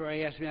 Speaker, I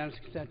ask unanimous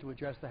consent to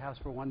address the House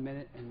for 1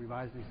 minute and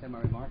revise and extend my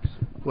remarks.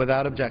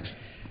 Without objection.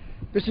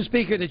 Mr.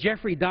 Speaker, the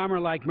Jeffrey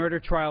Dahmer-like murder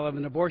trial of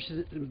an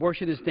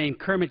abortionist named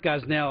Kermit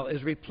Gosnell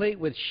is replete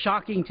with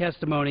shocking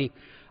testimony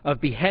of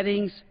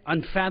beheadings,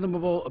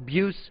 unfathomable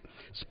abuse,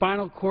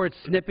 spinal cord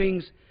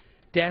snippings,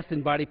 death,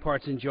 and body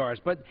parts in jars.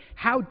 But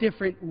how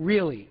different,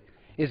 really,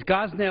 is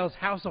Gosnell's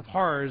House of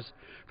Horrors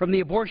from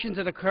the abortions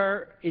that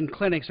occur in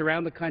clinics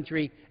around the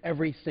country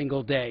every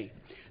single day?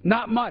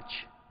 Not much.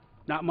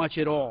 Not much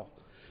at all.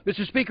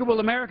 Mr. Speaker,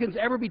 will Americans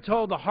ever be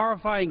told the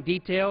horrifying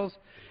details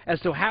as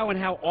to how and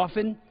how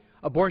often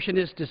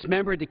abortionists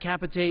dismember,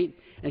 decapitate,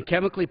 and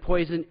chemically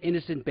poison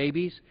innocent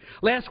babies?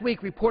 Last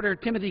week, reporter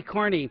Timothy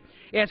Carney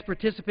asked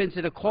participants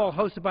in a call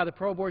hosted by the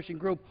pro-abortion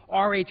group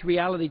RH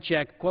Reality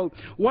Check, quote,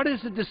 what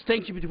is the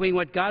distinction between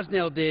what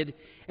Gosnell did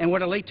and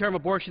what a late-term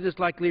abortionist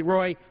like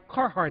Leroy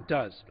Carhart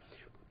does?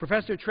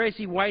 Professor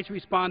Tracy Weiss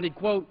responded,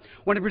 quote,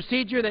 when a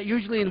procedure that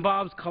usually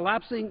involves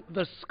collapsing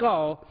the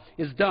skull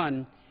is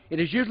done, it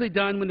is usually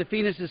done when the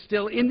fetus is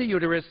still in the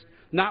uterus,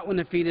 not when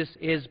the fetus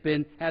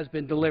has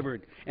been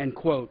delivered, end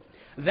quote.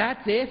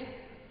 That's it?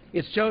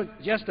 It's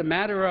just a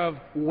matter of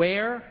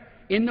where,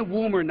 in the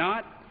womb or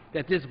not,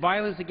 that this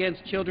violence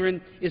against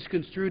children is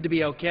construed to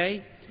be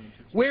okay?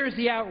 Where is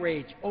the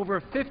outrage?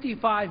 Over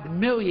 55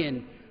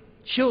 million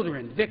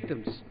children,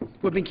 victims,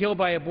 who have been killed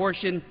by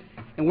abortion,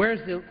 and where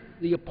is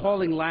the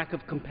appalling lack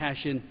of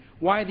compassion?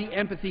 Why the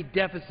empathy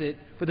deficit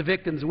for the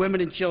victims,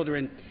 women and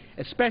children,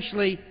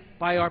 especially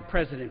by our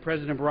President,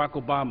 President Barack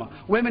Obama?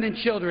 Women and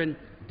children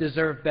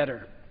deserve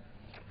better.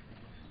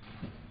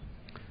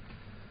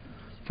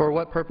 For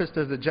what purpose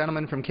does the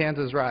gentleman from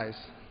Kansas rise?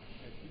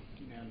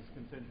 Unanimous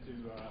consent to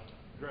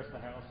address the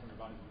House and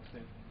revise and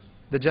extend.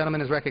 The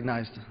gentleman is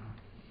recognized.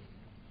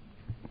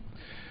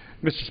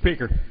 Mr.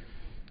 Speaker,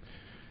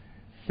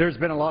 there's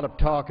been a lot of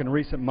talk in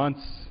recent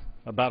months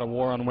about a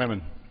war on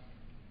women.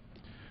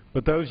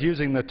 But those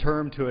using the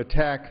term to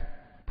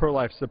attack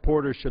pro-life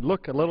supporters should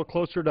look a little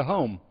closer to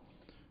home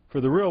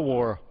for the real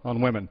war on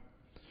women.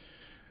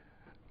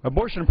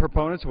 Abortion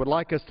proponents would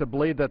like us to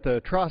believe that the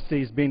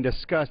atrocities being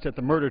discussed at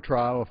the murder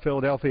trial of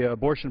Philadelphia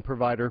abortion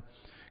provider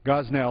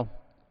Gosnell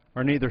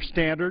are neither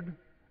standard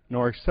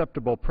nor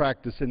acceptable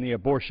practice in the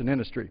abortion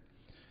industry,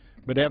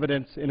 but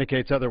evidence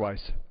indicates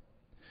otherwise.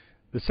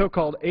 The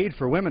so-called Aid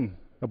for Women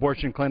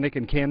abortion clinic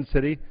in Kansas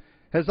City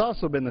has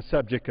also been the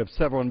subject of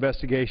several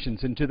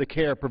investigations into the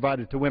care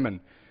provided to women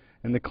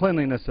and the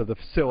cleanliness of the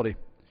facility,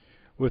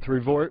 with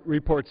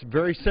reports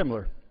very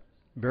similar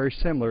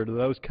to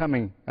those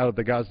coming out of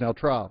the Gosnell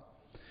trial.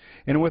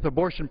 And with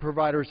abortion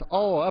providers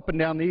all up and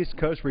down the East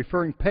Coast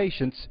referring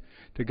patients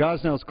to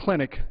Gosnell's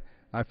clinic,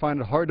 I find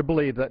it hard to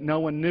believe that no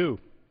one knew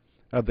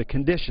of the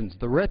conditions,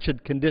 the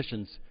wretched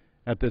conditions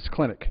at this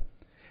clinic.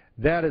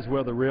 That is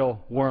where the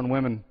real war on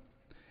women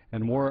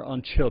and war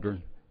on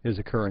children is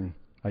occurring.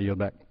 I yield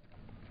back.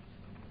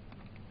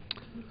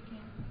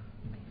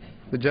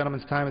 The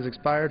gentleman's time has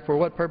expired. For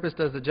what purpose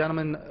does the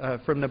gentleman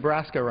from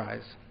Nebraska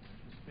rise?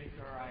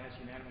 Speaker, I ask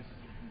unanimous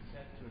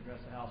consent to address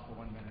the House for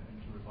 1 minute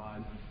and to revise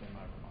and extend my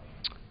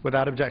remarks.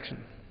 Without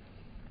objection.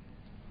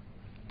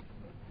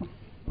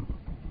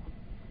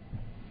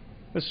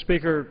 Mr.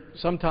 Speaker,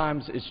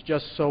 sometimes it's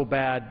just so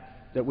bad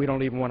that we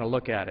don't even want to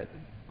look at it.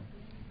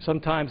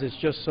 Sometimes it's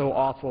just so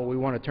awful we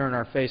want to turn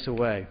our face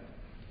away.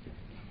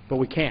 But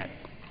we can't.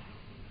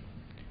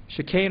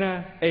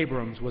 Shekinah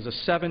Abrams was a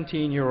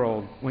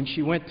 17-year-old when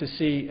she went to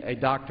see a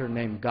doctor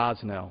named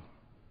Gosnell.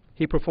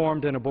 He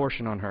performed an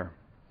abortion on her.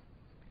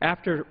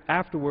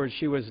 Afterwards,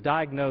 she was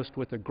diagnosed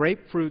with a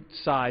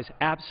grapefruit-sized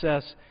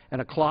abscess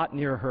and a clot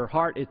near her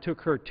heart. It took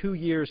her 2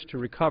 years to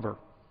recover.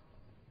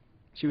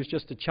 She was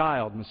just a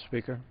child, Mr.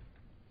 Speaker.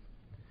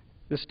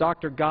 This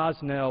Dr.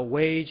 Gosnell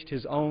waged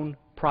his own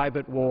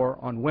private war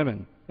on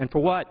women. And for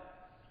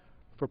what?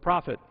 For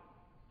profit.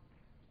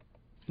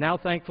 Now,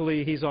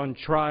 thankfully, he's on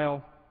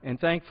trial, and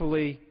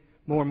thankfully,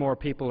 more and more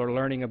people are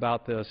learning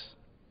about this.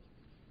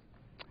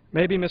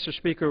 Maybe, Mr.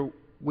 Speaker,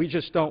 we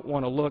just don't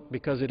want to look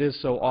because it is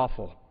so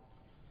awful.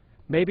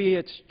 Maybe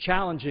it's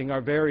challenging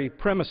our very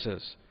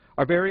premises,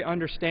 our very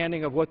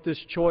understanding of what this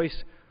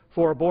choice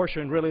for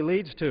abortion really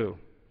leads to.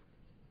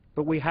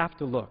 But we have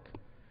to look,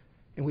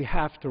 and we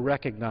have to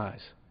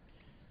recognize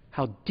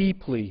how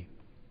deeply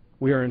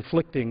we are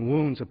inflicting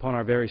wounds upon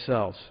our very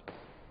selves.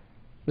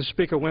 Mr.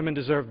 Speaker, women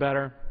deserve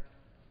better.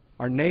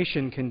 Our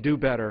nation can do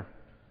better.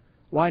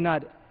 Why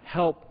not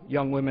help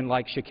young women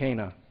like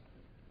Shekinah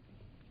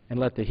and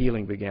let the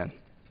healing begin?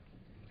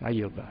 I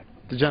yield back.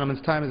 The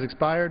gentleman's time has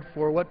expired.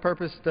 For what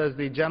purpose does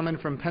the gentleman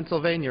from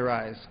Pennsylvania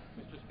rise?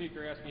 Mr.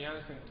 Speaker, I ask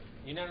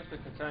unanimous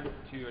consent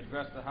to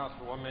address the House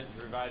for 1 minute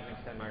to revise and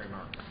extend my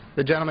remarks.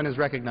 The gentleman is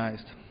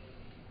recognized.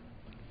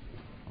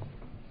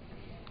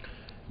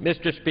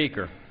 Mr.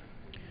 Speaker,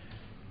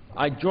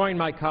 I join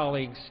my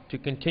colleagues to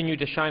continue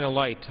to shine a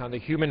light on the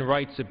human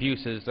rights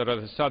abuses that are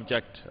the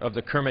subject of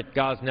the Kermit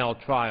Gosnell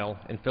trial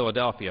in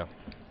Philadelphia.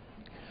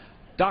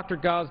 Dr.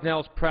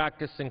 Gosnell's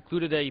practice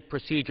included a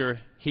procedure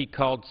he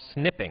called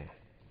snipping.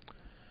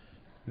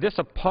 This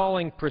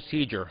appalling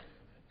procedure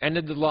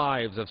ended the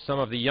lives of some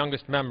of the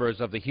youngest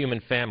members of the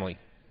human family.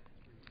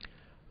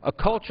 A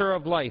culture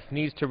of life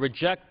needs to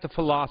reject the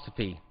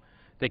philosophy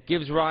that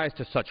gives rise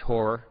to such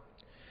horror,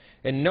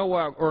 and no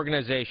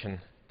organization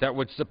that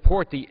would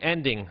support the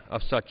ending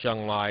of such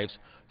young lives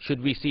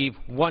should receive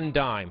 1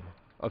 dime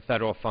of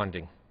federal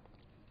funding.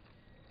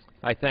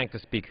 I thank the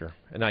Speaker,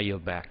 and I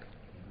yield back.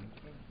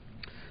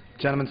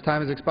 Gentleman's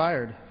time has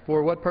expired.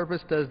 For what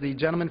purpose does the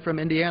gentleman from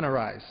Indiana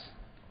rise?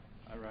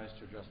 I rise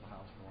to address the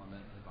House for 1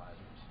 minute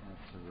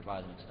to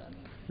revise and extend.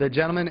 The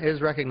gentleman is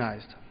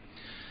recognized.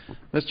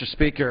 Mr.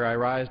 Speaker, I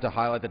rise to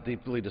highlight the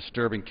deeply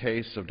disturbing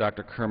case of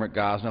Dr. Kermit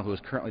Gosnell, who is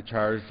currently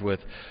charged with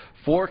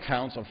 4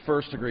 counts of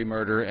first-degree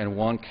murder and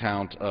 1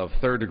 count of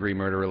third-degree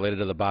murder related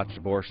to the botched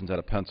abortions at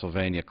a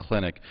Pennsylvania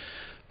clinic.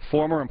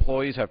 Former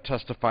employees have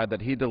testified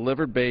that he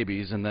delivered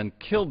babies and then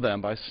killed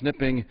them by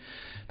snipping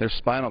their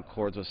spinal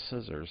cords with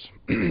scissors.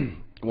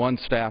 One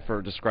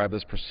staffer described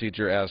this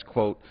procedure as,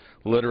 quote,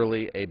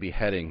 literally a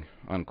beheading,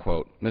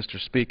 unquote.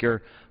 Mr.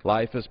 Speaker,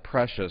 life is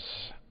precious,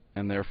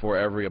 and therefore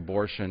every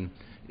abortion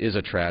is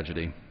a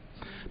tragedy.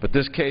 But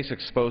this case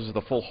exposes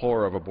the full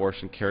horror of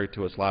abortion carried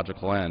to its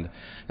logical end.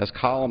 As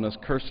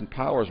columnist Kirsten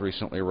Powers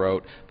recently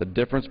wrote, the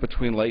difference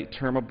between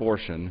late-term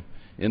abortion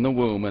in the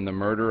womb and the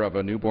murder of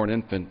a newborn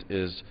infant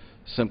is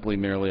simply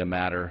merely a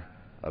matter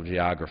of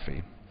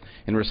geography.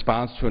 In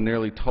response to a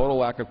nearly total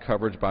lack of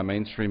coverage by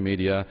mainstream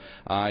media,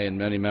 I and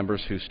many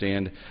members who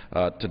stand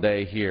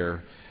today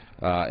here,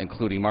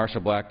 including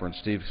Marsha Blackburn,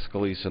 Steve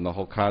Scalise, and the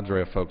whole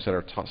cadre of folks that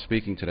are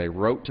speaking today,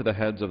 wrote to the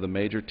heads of the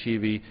major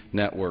TV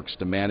networks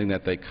demanding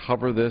that they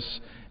cover this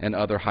and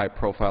other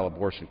high-profile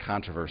abortion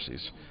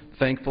controversies.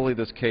 Thankfully,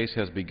 this case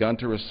has begun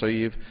to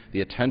receive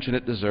the attention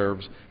it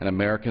deserves, and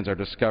Americans are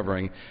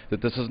discovering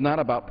that this is not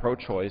about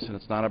pro-choice and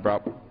it's not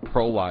about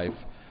pro-life,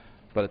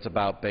 but it's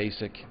about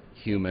basic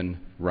human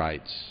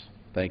rights.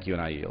 Thank you,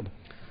 and I yield.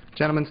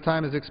 Gentleman's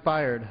time has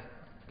expired.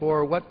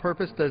 For what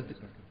purpose does...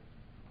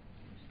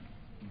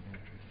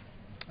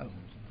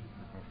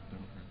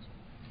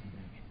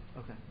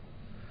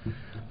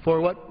 For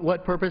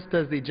what purpose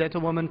does the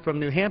gentlewoman from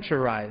New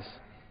Hampshire rise?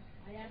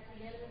 I ask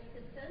unanimous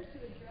consent to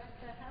address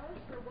the House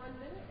for 1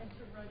 minute and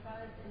to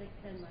revise and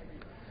extend my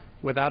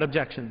remarks. Without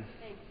objection.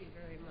 Thank you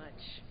very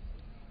much.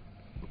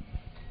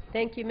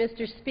 Thank you,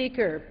 Mr.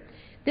 Speaker.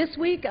 This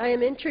week I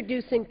am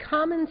introducing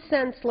common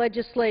sense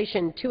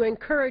legislation to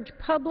encourage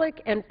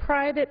public and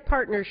private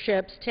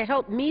partnerships to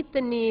help meet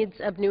the needs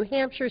of New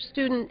Hampshire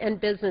students and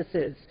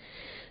businesses.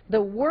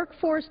 The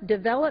Workforce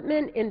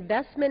Development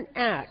Investment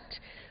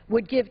Act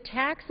would give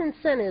tax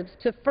incentives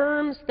to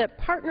firms that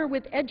partner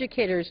with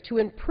educators to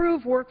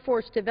improve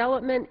workforce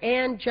development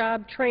and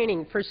job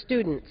training for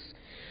students.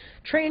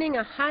 Training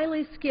a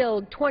highly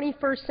skilled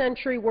 21st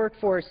century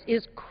workforce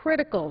is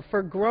critical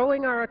for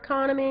growing our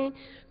economy,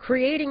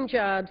 creating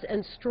jobs,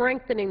 and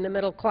strengthening the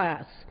middle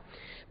class.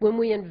 When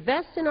we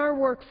invest in our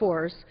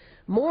workforce,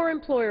 more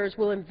employers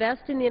will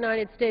invest in the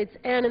United States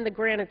and in the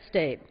Granite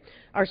State.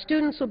 Our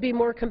students will be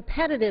more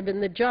competitive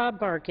in the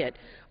job market.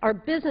 Our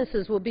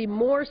businesses will be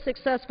more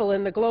successful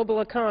in the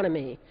global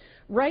economy.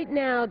 Right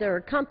now, there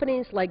are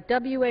companies like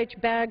W.H.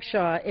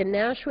 Bagshaw in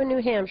Nashua,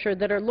 New Hampshire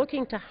that are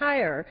looking to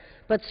hire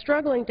but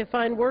struggling to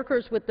find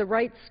workers with the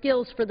right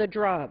skills for the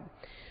job.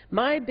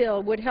 My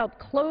bill would help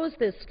close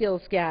this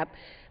skills gap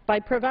by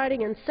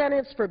providing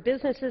incentives for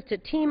businesses to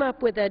team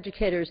up with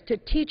educators to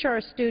teach our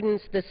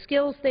students the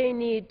skills they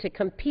need to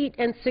compete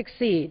and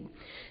succeed.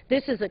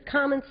 This is a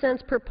common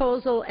sense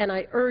proposal, and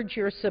I urge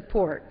your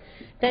support.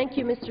 Thank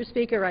you, Mr.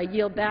 Speaker. I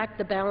yield back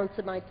the balance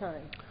of my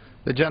time.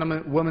 The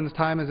gentlewoman's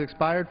time has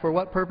expired. For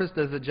what purpose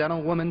does the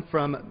gentlewoman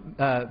from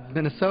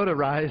Minnesota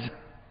rise?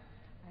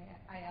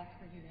 I ask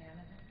for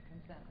unanimous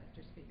consent,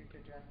 Mr. Speaker, to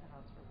address the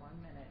House for 1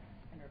 minute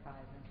and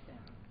revise and stand.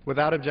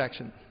 Without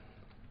objection.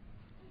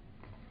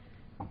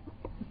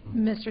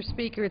 Mr.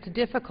 Speaker, it's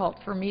difficult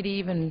for me to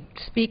even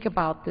speak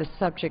about this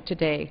subject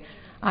today.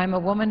 I'm a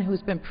woman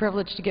who's been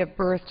privileged to give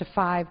birth to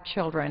 5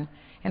 children,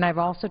 and I've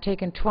also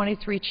taken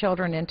 23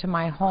 children into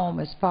my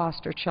home as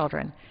foster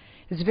children.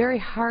 It's very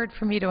hard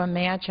for me to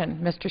imagine,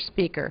 Mr.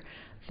 Speaker,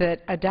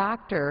 that a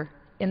doctor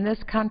in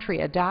this country,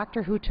 a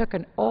doctor who took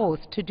an oath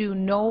to do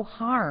no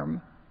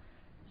harm,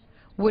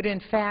 would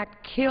in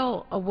fact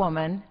kill a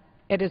woman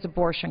at his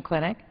abortion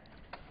clinic,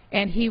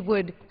 and he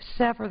would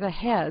sever the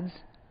heads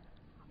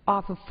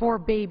off of 4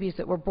 babies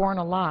that were born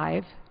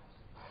alive,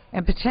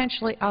 and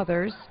potentially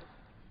others,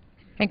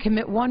 and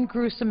commit one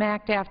gruesome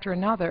act after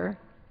another,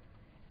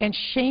 and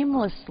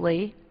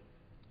shamelessly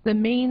the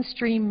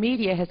mainstream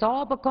media has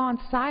all but gone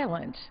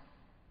silent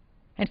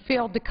and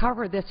failed to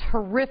cover this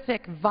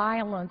horrific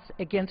violence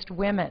against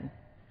women.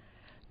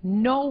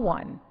 No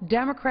one,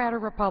 Democrat or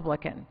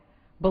Republican,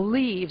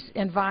 believes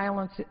in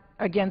violence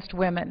against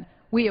women.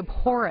 We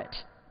abhor it.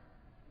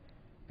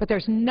 But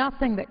there's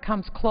nothing that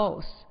comes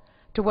close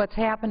to what's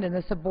happened in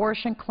this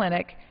abortion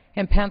clinic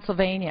in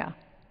Pennsylvania.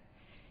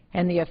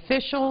 And the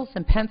officials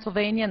in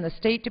Pennsylvania and the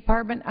State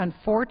Department,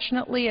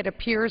 unfortunately, it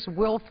appears,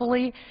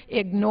 willfully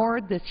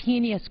ignored this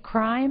heinous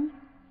crime.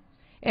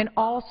 And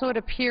also it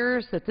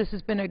appears that this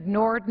has been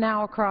ignored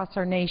now across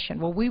our nation.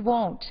 Well, we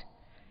won't.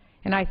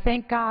 And I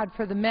thank God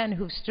for the men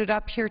who've stood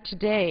up here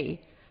today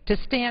to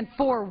stand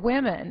for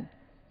women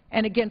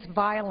and against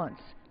violence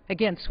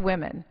against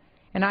women.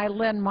 And I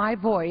lend my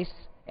voice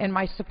and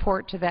my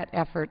support to that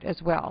effort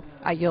as well.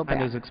 I yield back.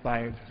 Time has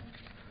expired.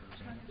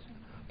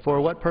 For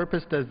what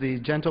purpose does the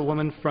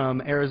gentlewoman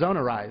from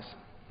Arizona rise?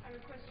 I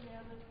request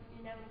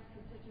unanimous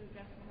consent to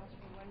address the House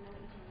for 1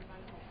 minute and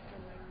revise and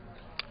extend my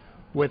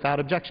remarks. Without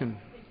objection.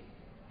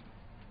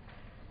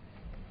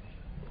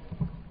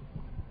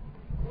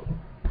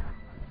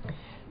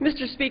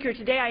 Mr. Speaker,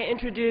 today I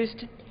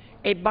introduced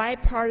a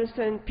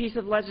bipartisan piece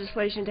of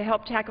legislation to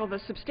help tackle the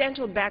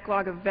substantial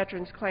backlog of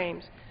veterans'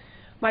 claims.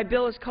 My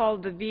bill is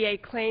called the VA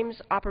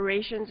Claims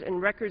Operations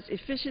and Records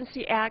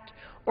Efficiency Act,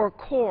 or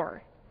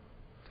CORE.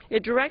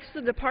 It directs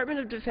the Department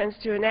of Defense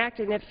to enact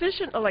an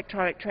efficient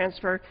electronic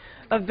transfer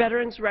of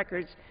veterans'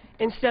 records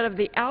instead of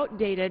the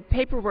outdated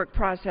paperwork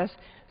process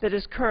that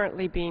is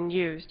currently being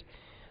used.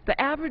 The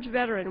average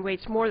veteran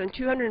waits more than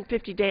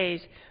 250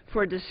 days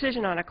for a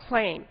decision on a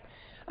claim.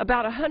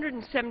 About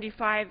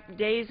 175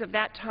 days of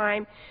that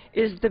time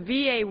is the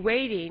VA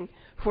waiting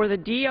for the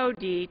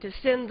DOD to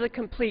send the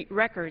complete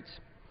records.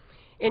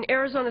 In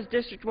Arizona's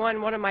District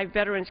 1, one of my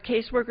veterans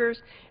caseworkers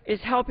is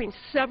helping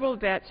several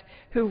vets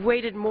who've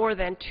waited more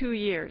than 2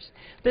 years.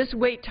 This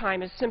wait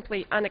time is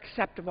simply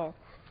unacceptable.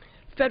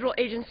 Federal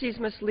agencies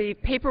must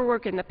leave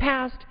paperwork in the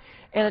past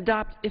and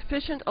adopt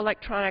efficient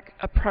electronic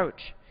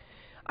approach.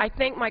 I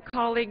thank my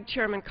colleague,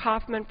 Chairman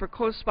Kaufman, for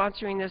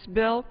co-sponsoring this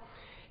bill.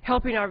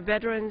 Helping our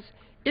veterans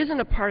isn't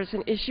a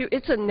partisan issue,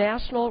 it's a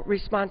national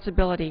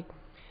responsibility.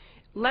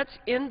 Let's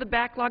end the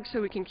backlog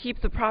so we can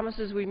keep the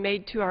promises we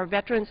made to our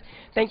veterans.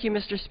 Thank you,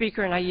 Mr.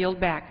 Speaker, and I yield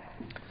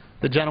back.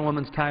 The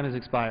gentlewoman's time has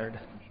expired.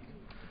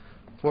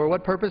 For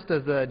what purpose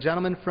does the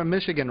gentleman from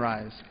Michigan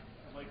rise?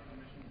 I'd like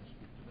permission to speak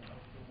to the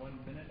House for 1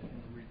 minute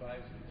and revise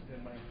and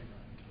extend my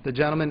remarks. The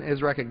gentleman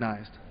is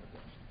recognized.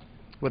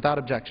 Without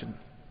objection.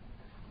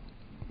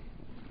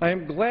 I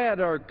am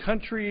glad our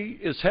country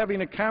is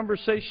having a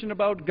conversation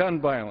about gun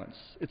violence.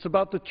 It's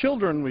about the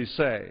children, we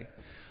say.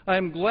 I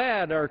am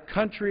glad our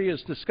country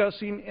is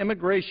discussing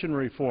immigration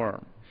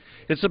reform.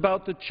 It's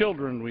about the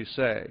children, we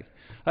say.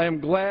 I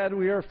am glad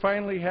we are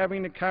finally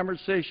having a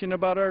conversation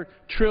about our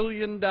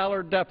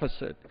trillion-dollar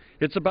deficit.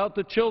 It's about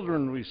the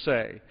children, we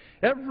say.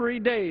 Every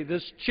day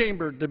this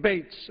chamber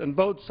debates and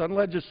votes on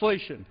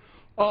legislation,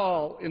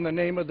 all in the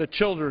name of the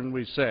children,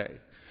 we say.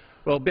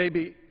 Well,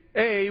 baby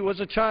A was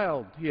a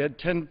child. He had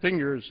 10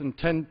 fingers and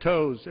 10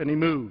 toes, and he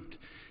moved.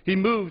 He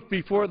moved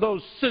before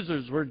those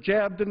scissors were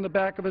jabbed in the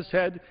back of his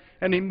head,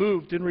 and he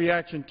moved in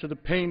reaction to the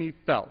pain he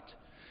felt.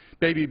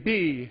 Baby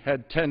B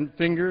had 10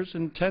 fingers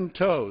and 10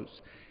 toes.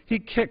 He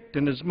kicked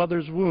in his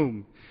mother's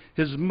womb.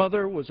 His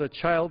mother was a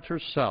child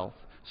herself,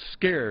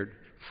 scared,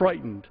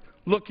 frightened,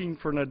 looking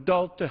for an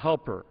adult to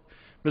help her.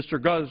 Dr.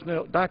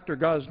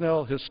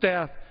 Gosnell, his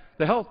staff,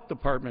 the health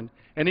department,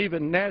 and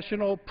even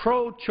national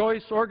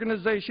pro-choice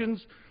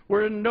organizations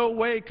were in no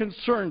way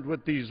concerned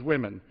with these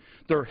women,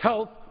 their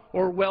health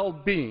or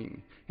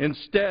well-being.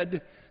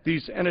 Instead,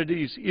 these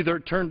entities either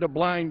turned a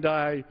blind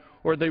eye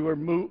or they were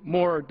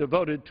more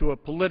devoted to a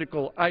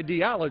political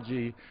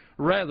ideology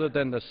rather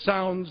than the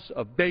sounds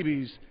of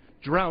babies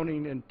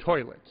drowning in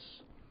toilets.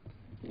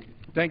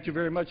 Thank you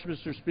very much,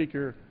 Mr.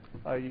 Speaker.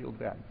 I yield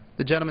back.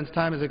 The gentleman's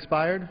time has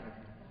expired.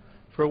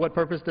 For what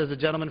purpose does the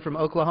gentleman from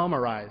Oklahoma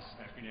rise?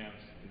 Ask unanimous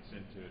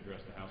consent to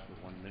address the House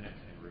for 1 minute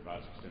and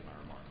revise extend my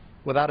remarks.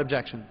 Without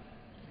objection.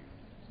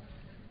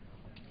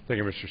 Thank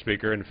you, Mr.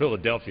 Speaker. In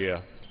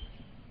Philadelphia,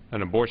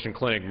 an abortion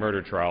clinic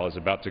murder trial is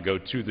about to go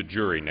to the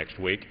jury next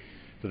week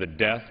for the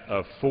death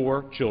of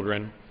 4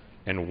 children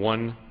and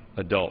 1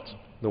 adult.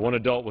 The 1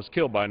 adult was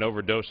killed by an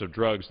overdose of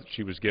drugs that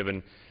she was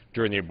given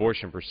during the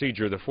abortion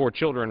procedure. The 4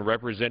 children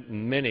represent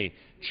many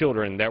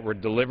children that were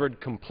delivered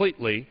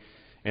completely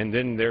and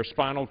then their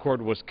spinal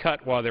cord was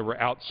cut while they were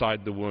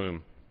outside the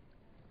womb.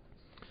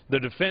 The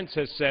defense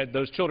has said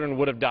those children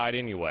would have died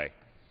anyway.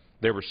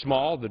 They were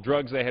small. The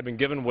drugs they had been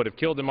given would have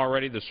killed them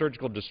already. The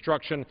surgical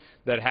destruction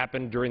that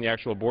happened during the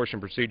actual abortion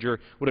procedure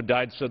would have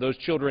died, so those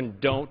children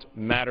don't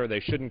matter. They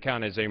shouldn't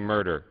count as a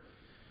murder.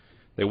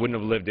 They wouldn't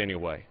have lived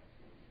anyway.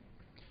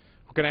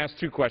 We're going to ask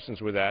 2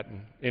 questions with that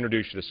and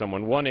introduce you to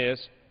someone. One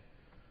is,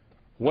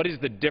 what is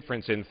the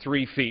difference in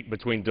 3 feet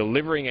between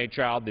delivering a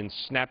child and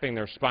snapping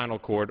their spinal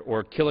cord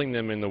or killing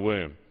them in the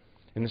womb?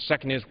 And the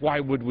second is, why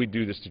would we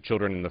do this to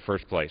children in the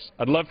first place?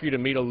 I'd love for you to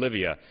meet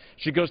Olivia.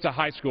 She goes to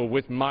high school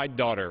with my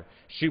daughter.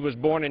 She was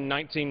born in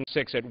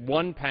 1906 at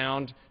 1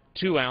 pound,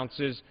 2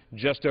 ounces,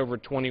 just over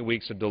 20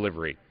 weeks of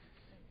delivery.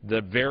 The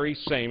very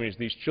same as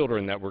these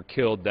children that were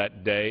killed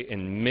that day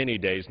and many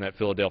days in that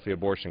Philadelphia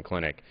abortion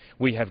clinic.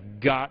 We have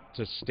got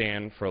to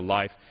stand for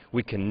life.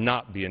 We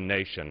cannot be a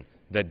nation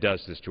that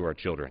does this to our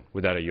children.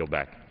 With that, I yield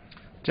back.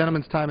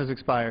 Gentleman's time has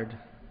expired.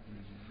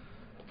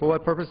 For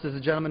what purpose does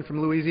the gentleman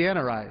from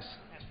Louisiana rise?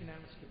 Ask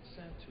unanimous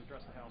consent to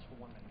address the House for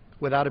 1 minute.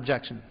 Without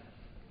objection.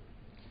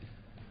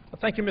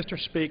 Thank you,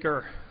 Mr.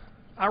 Speaker.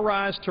 I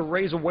rise to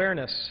raise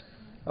awareness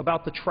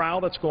about the trial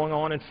that's going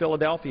on in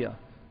Philadelphia.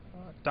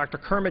 Dr.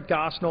 Kermit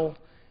Gosnell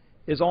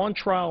is on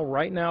trial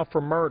right now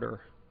for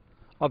murder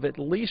of at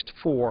least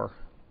 4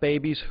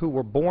 babies who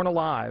were born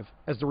alive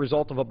as the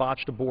result of a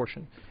botched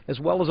abortion, as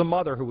well as a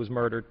mother who was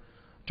murdered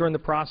during the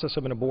process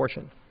of an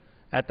abortion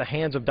at the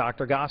hands of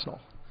Dr. Gosnell.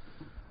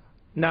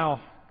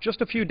 Now,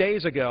 just a few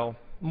days ago,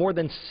 more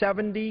than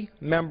 70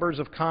 members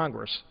of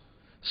Congress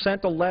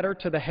sent a letter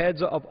to the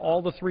heads of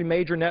all the 3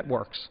 major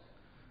networks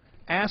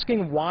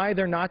asking why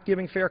they're not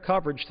giving fair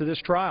coverage to this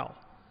trial.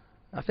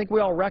 I think we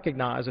all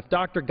recognize if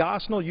Dr.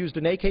 Gosnell used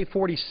an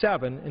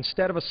AK-47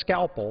 instead of a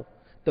scalpel,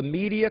 the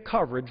media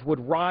coverage would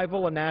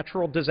rival a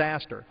natural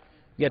disaster,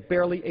 yet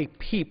barely a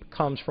peep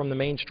comes from the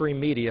mainstream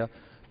media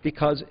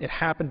because it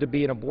happened to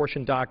be an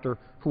abortion doctor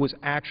who was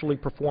actually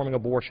performing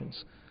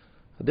abortions.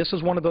 This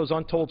is one of those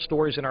untold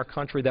stories in our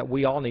country that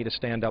we all need to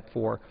stand up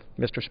for,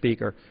 Mr.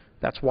 Speaker.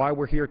 That's why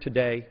we're here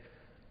today.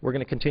 We're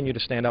going to continue to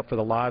stand up for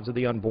the lives of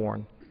the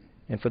unborn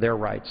and for their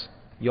rights.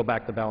 Yield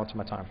back the balance of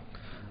my time.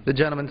 The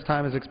gentleman's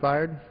time has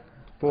expired.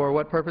 For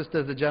what purpose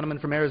does the gentleman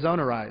from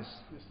Arizona rise?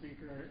 Mr.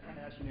 Speaker,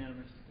 I ask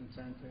unanimous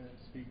consent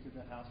to speak to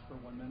the House for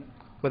 1 minute.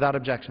 Without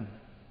objection.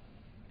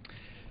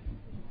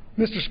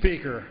 Mr.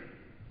 Speaker,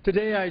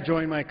 today I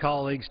join my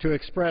colleagues to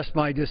express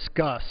my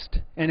disgust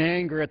and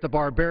anger at the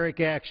barbaric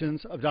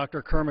actions of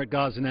Dr. Kermit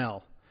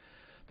Gosnell.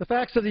 The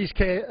facts of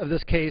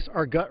this case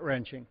are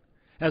gut-wrenching.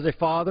 As a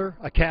father,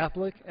 a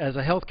Catholic, as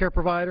a health care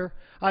provider,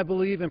 I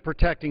believe in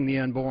protecting the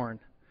unborn.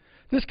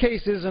 This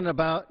case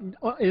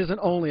isn't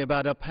only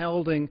about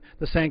upholding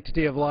the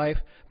sanctity of life,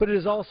 but it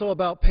is also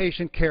about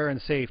patient care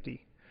and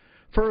safety.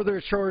 Further,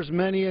 it shows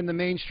many in the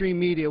mainstream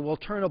media will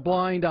turn a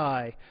blind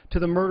eye to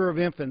the murder of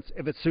infants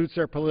if it suits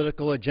their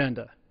political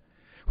agenda.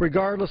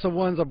 Regardless of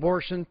one's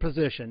abortion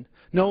position,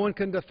 no one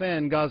can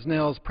defend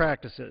Gosnell's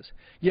practices,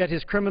 yet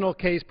his criminal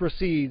case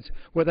proceeds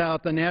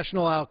without the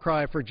national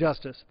outcry for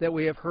justice that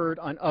we have heard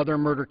on other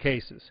murder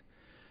cases.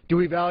 Do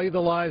we value the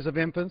lives of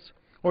infants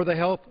or the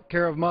health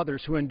care of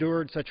mothers who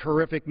endured such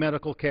horrific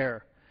medical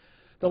care?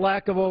 The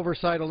lack of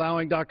oversight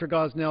allowing Dr.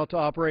 Gosnell to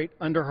operate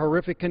under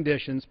horrific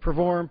conditions,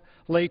 perform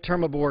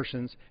late-term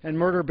abortions, and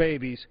murder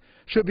babies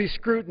should be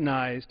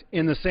scrutinized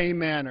in the same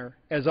manner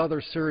as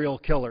other serial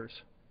killers.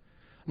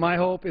 My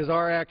hope is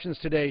our actions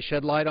today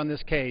shed light on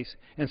this case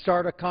and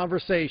start a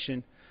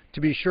conversation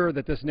to be sure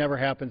that this never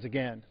happens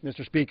again.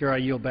 Mr. Speaker, I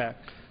yield back.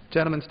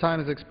 Gentleman's time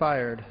has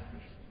expired.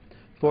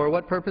 For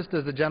what purpose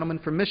does the gentleman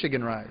from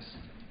Michigan rise?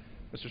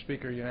 Mr.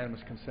 Speaker,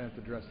 unanimous consent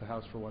to address the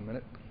House for 1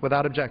 minute.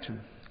 Without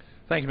objection.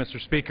 Thank you,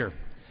 Mr. Speaker.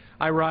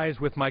 I rise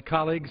with my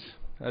colleagues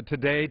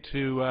today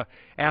to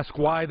ask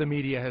why the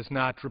media has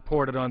not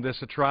reported on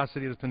this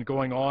atrocity that's been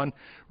going on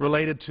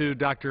related to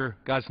Dr.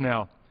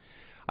 Gosnell.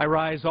 I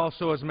rise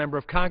also as a member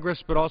of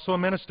Congress, but also a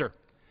minister.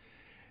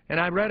 And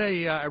I read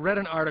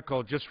an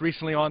article just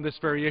recently on this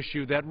very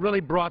issue that really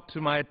brought to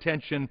my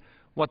attention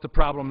what the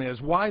problem is,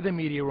 why the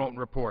media won't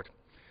report.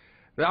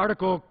 The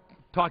article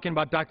talking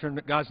about Dr.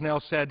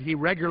 Gosnell said he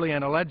regularly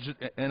and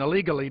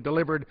illegally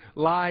delivered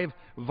live,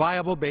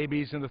 viable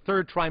babies in the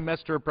 3rd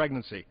trimester of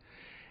pregnancy,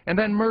 and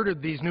then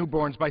murdered these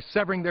newborns by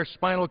severing their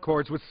spinal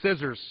cords with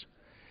scissors.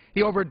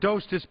 He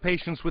overdosed his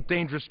patients with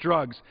dangerous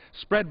drugs,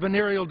 spread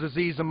venereal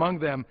disease among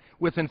them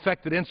with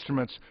infected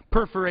instruments,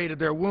 perforated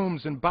their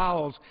wombs and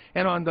bowels,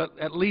 and on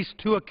at least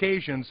 2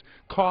 occasions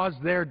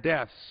caused their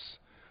deaths.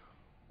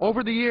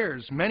 Over the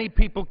years, many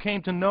people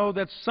came to know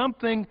that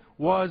something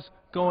was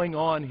going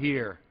on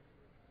here.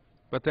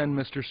 But then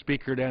Mr.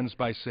 Speaker, it ends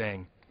by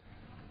saying,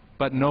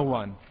 but no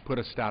one put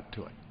a stop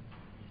to it.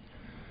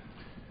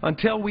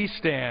 Until we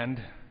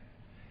stand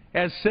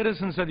as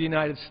citizens of the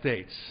United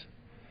States,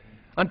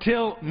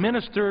 until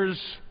ministers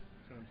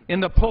in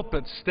the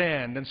pulpit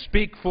stand and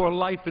speak for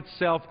life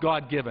itself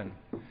God-given,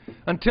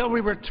 until we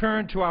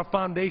return to our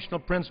foundational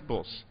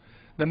principles,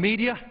 the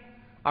media,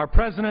 our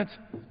president,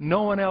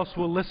 no one else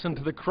will listen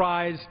to the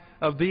cries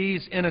of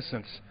these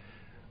innocents.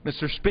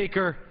 Mr.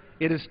 Speaker,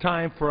 it is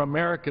time for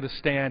America to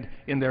stand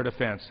in their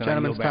defense. And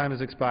Gentleman's time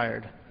has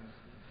expired.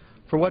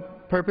 For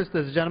what purpose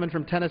does the gentleman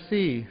from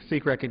Tennessee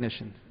seek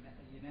recognition?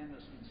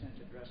 Unanimous consent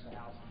to address the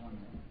House in 1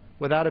 minute.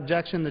 Without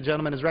objection, the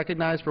gentleman is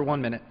recognized for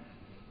 1 minute.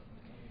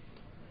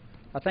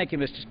 Thank you,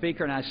 Mr.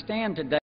 Speaker, and I stand today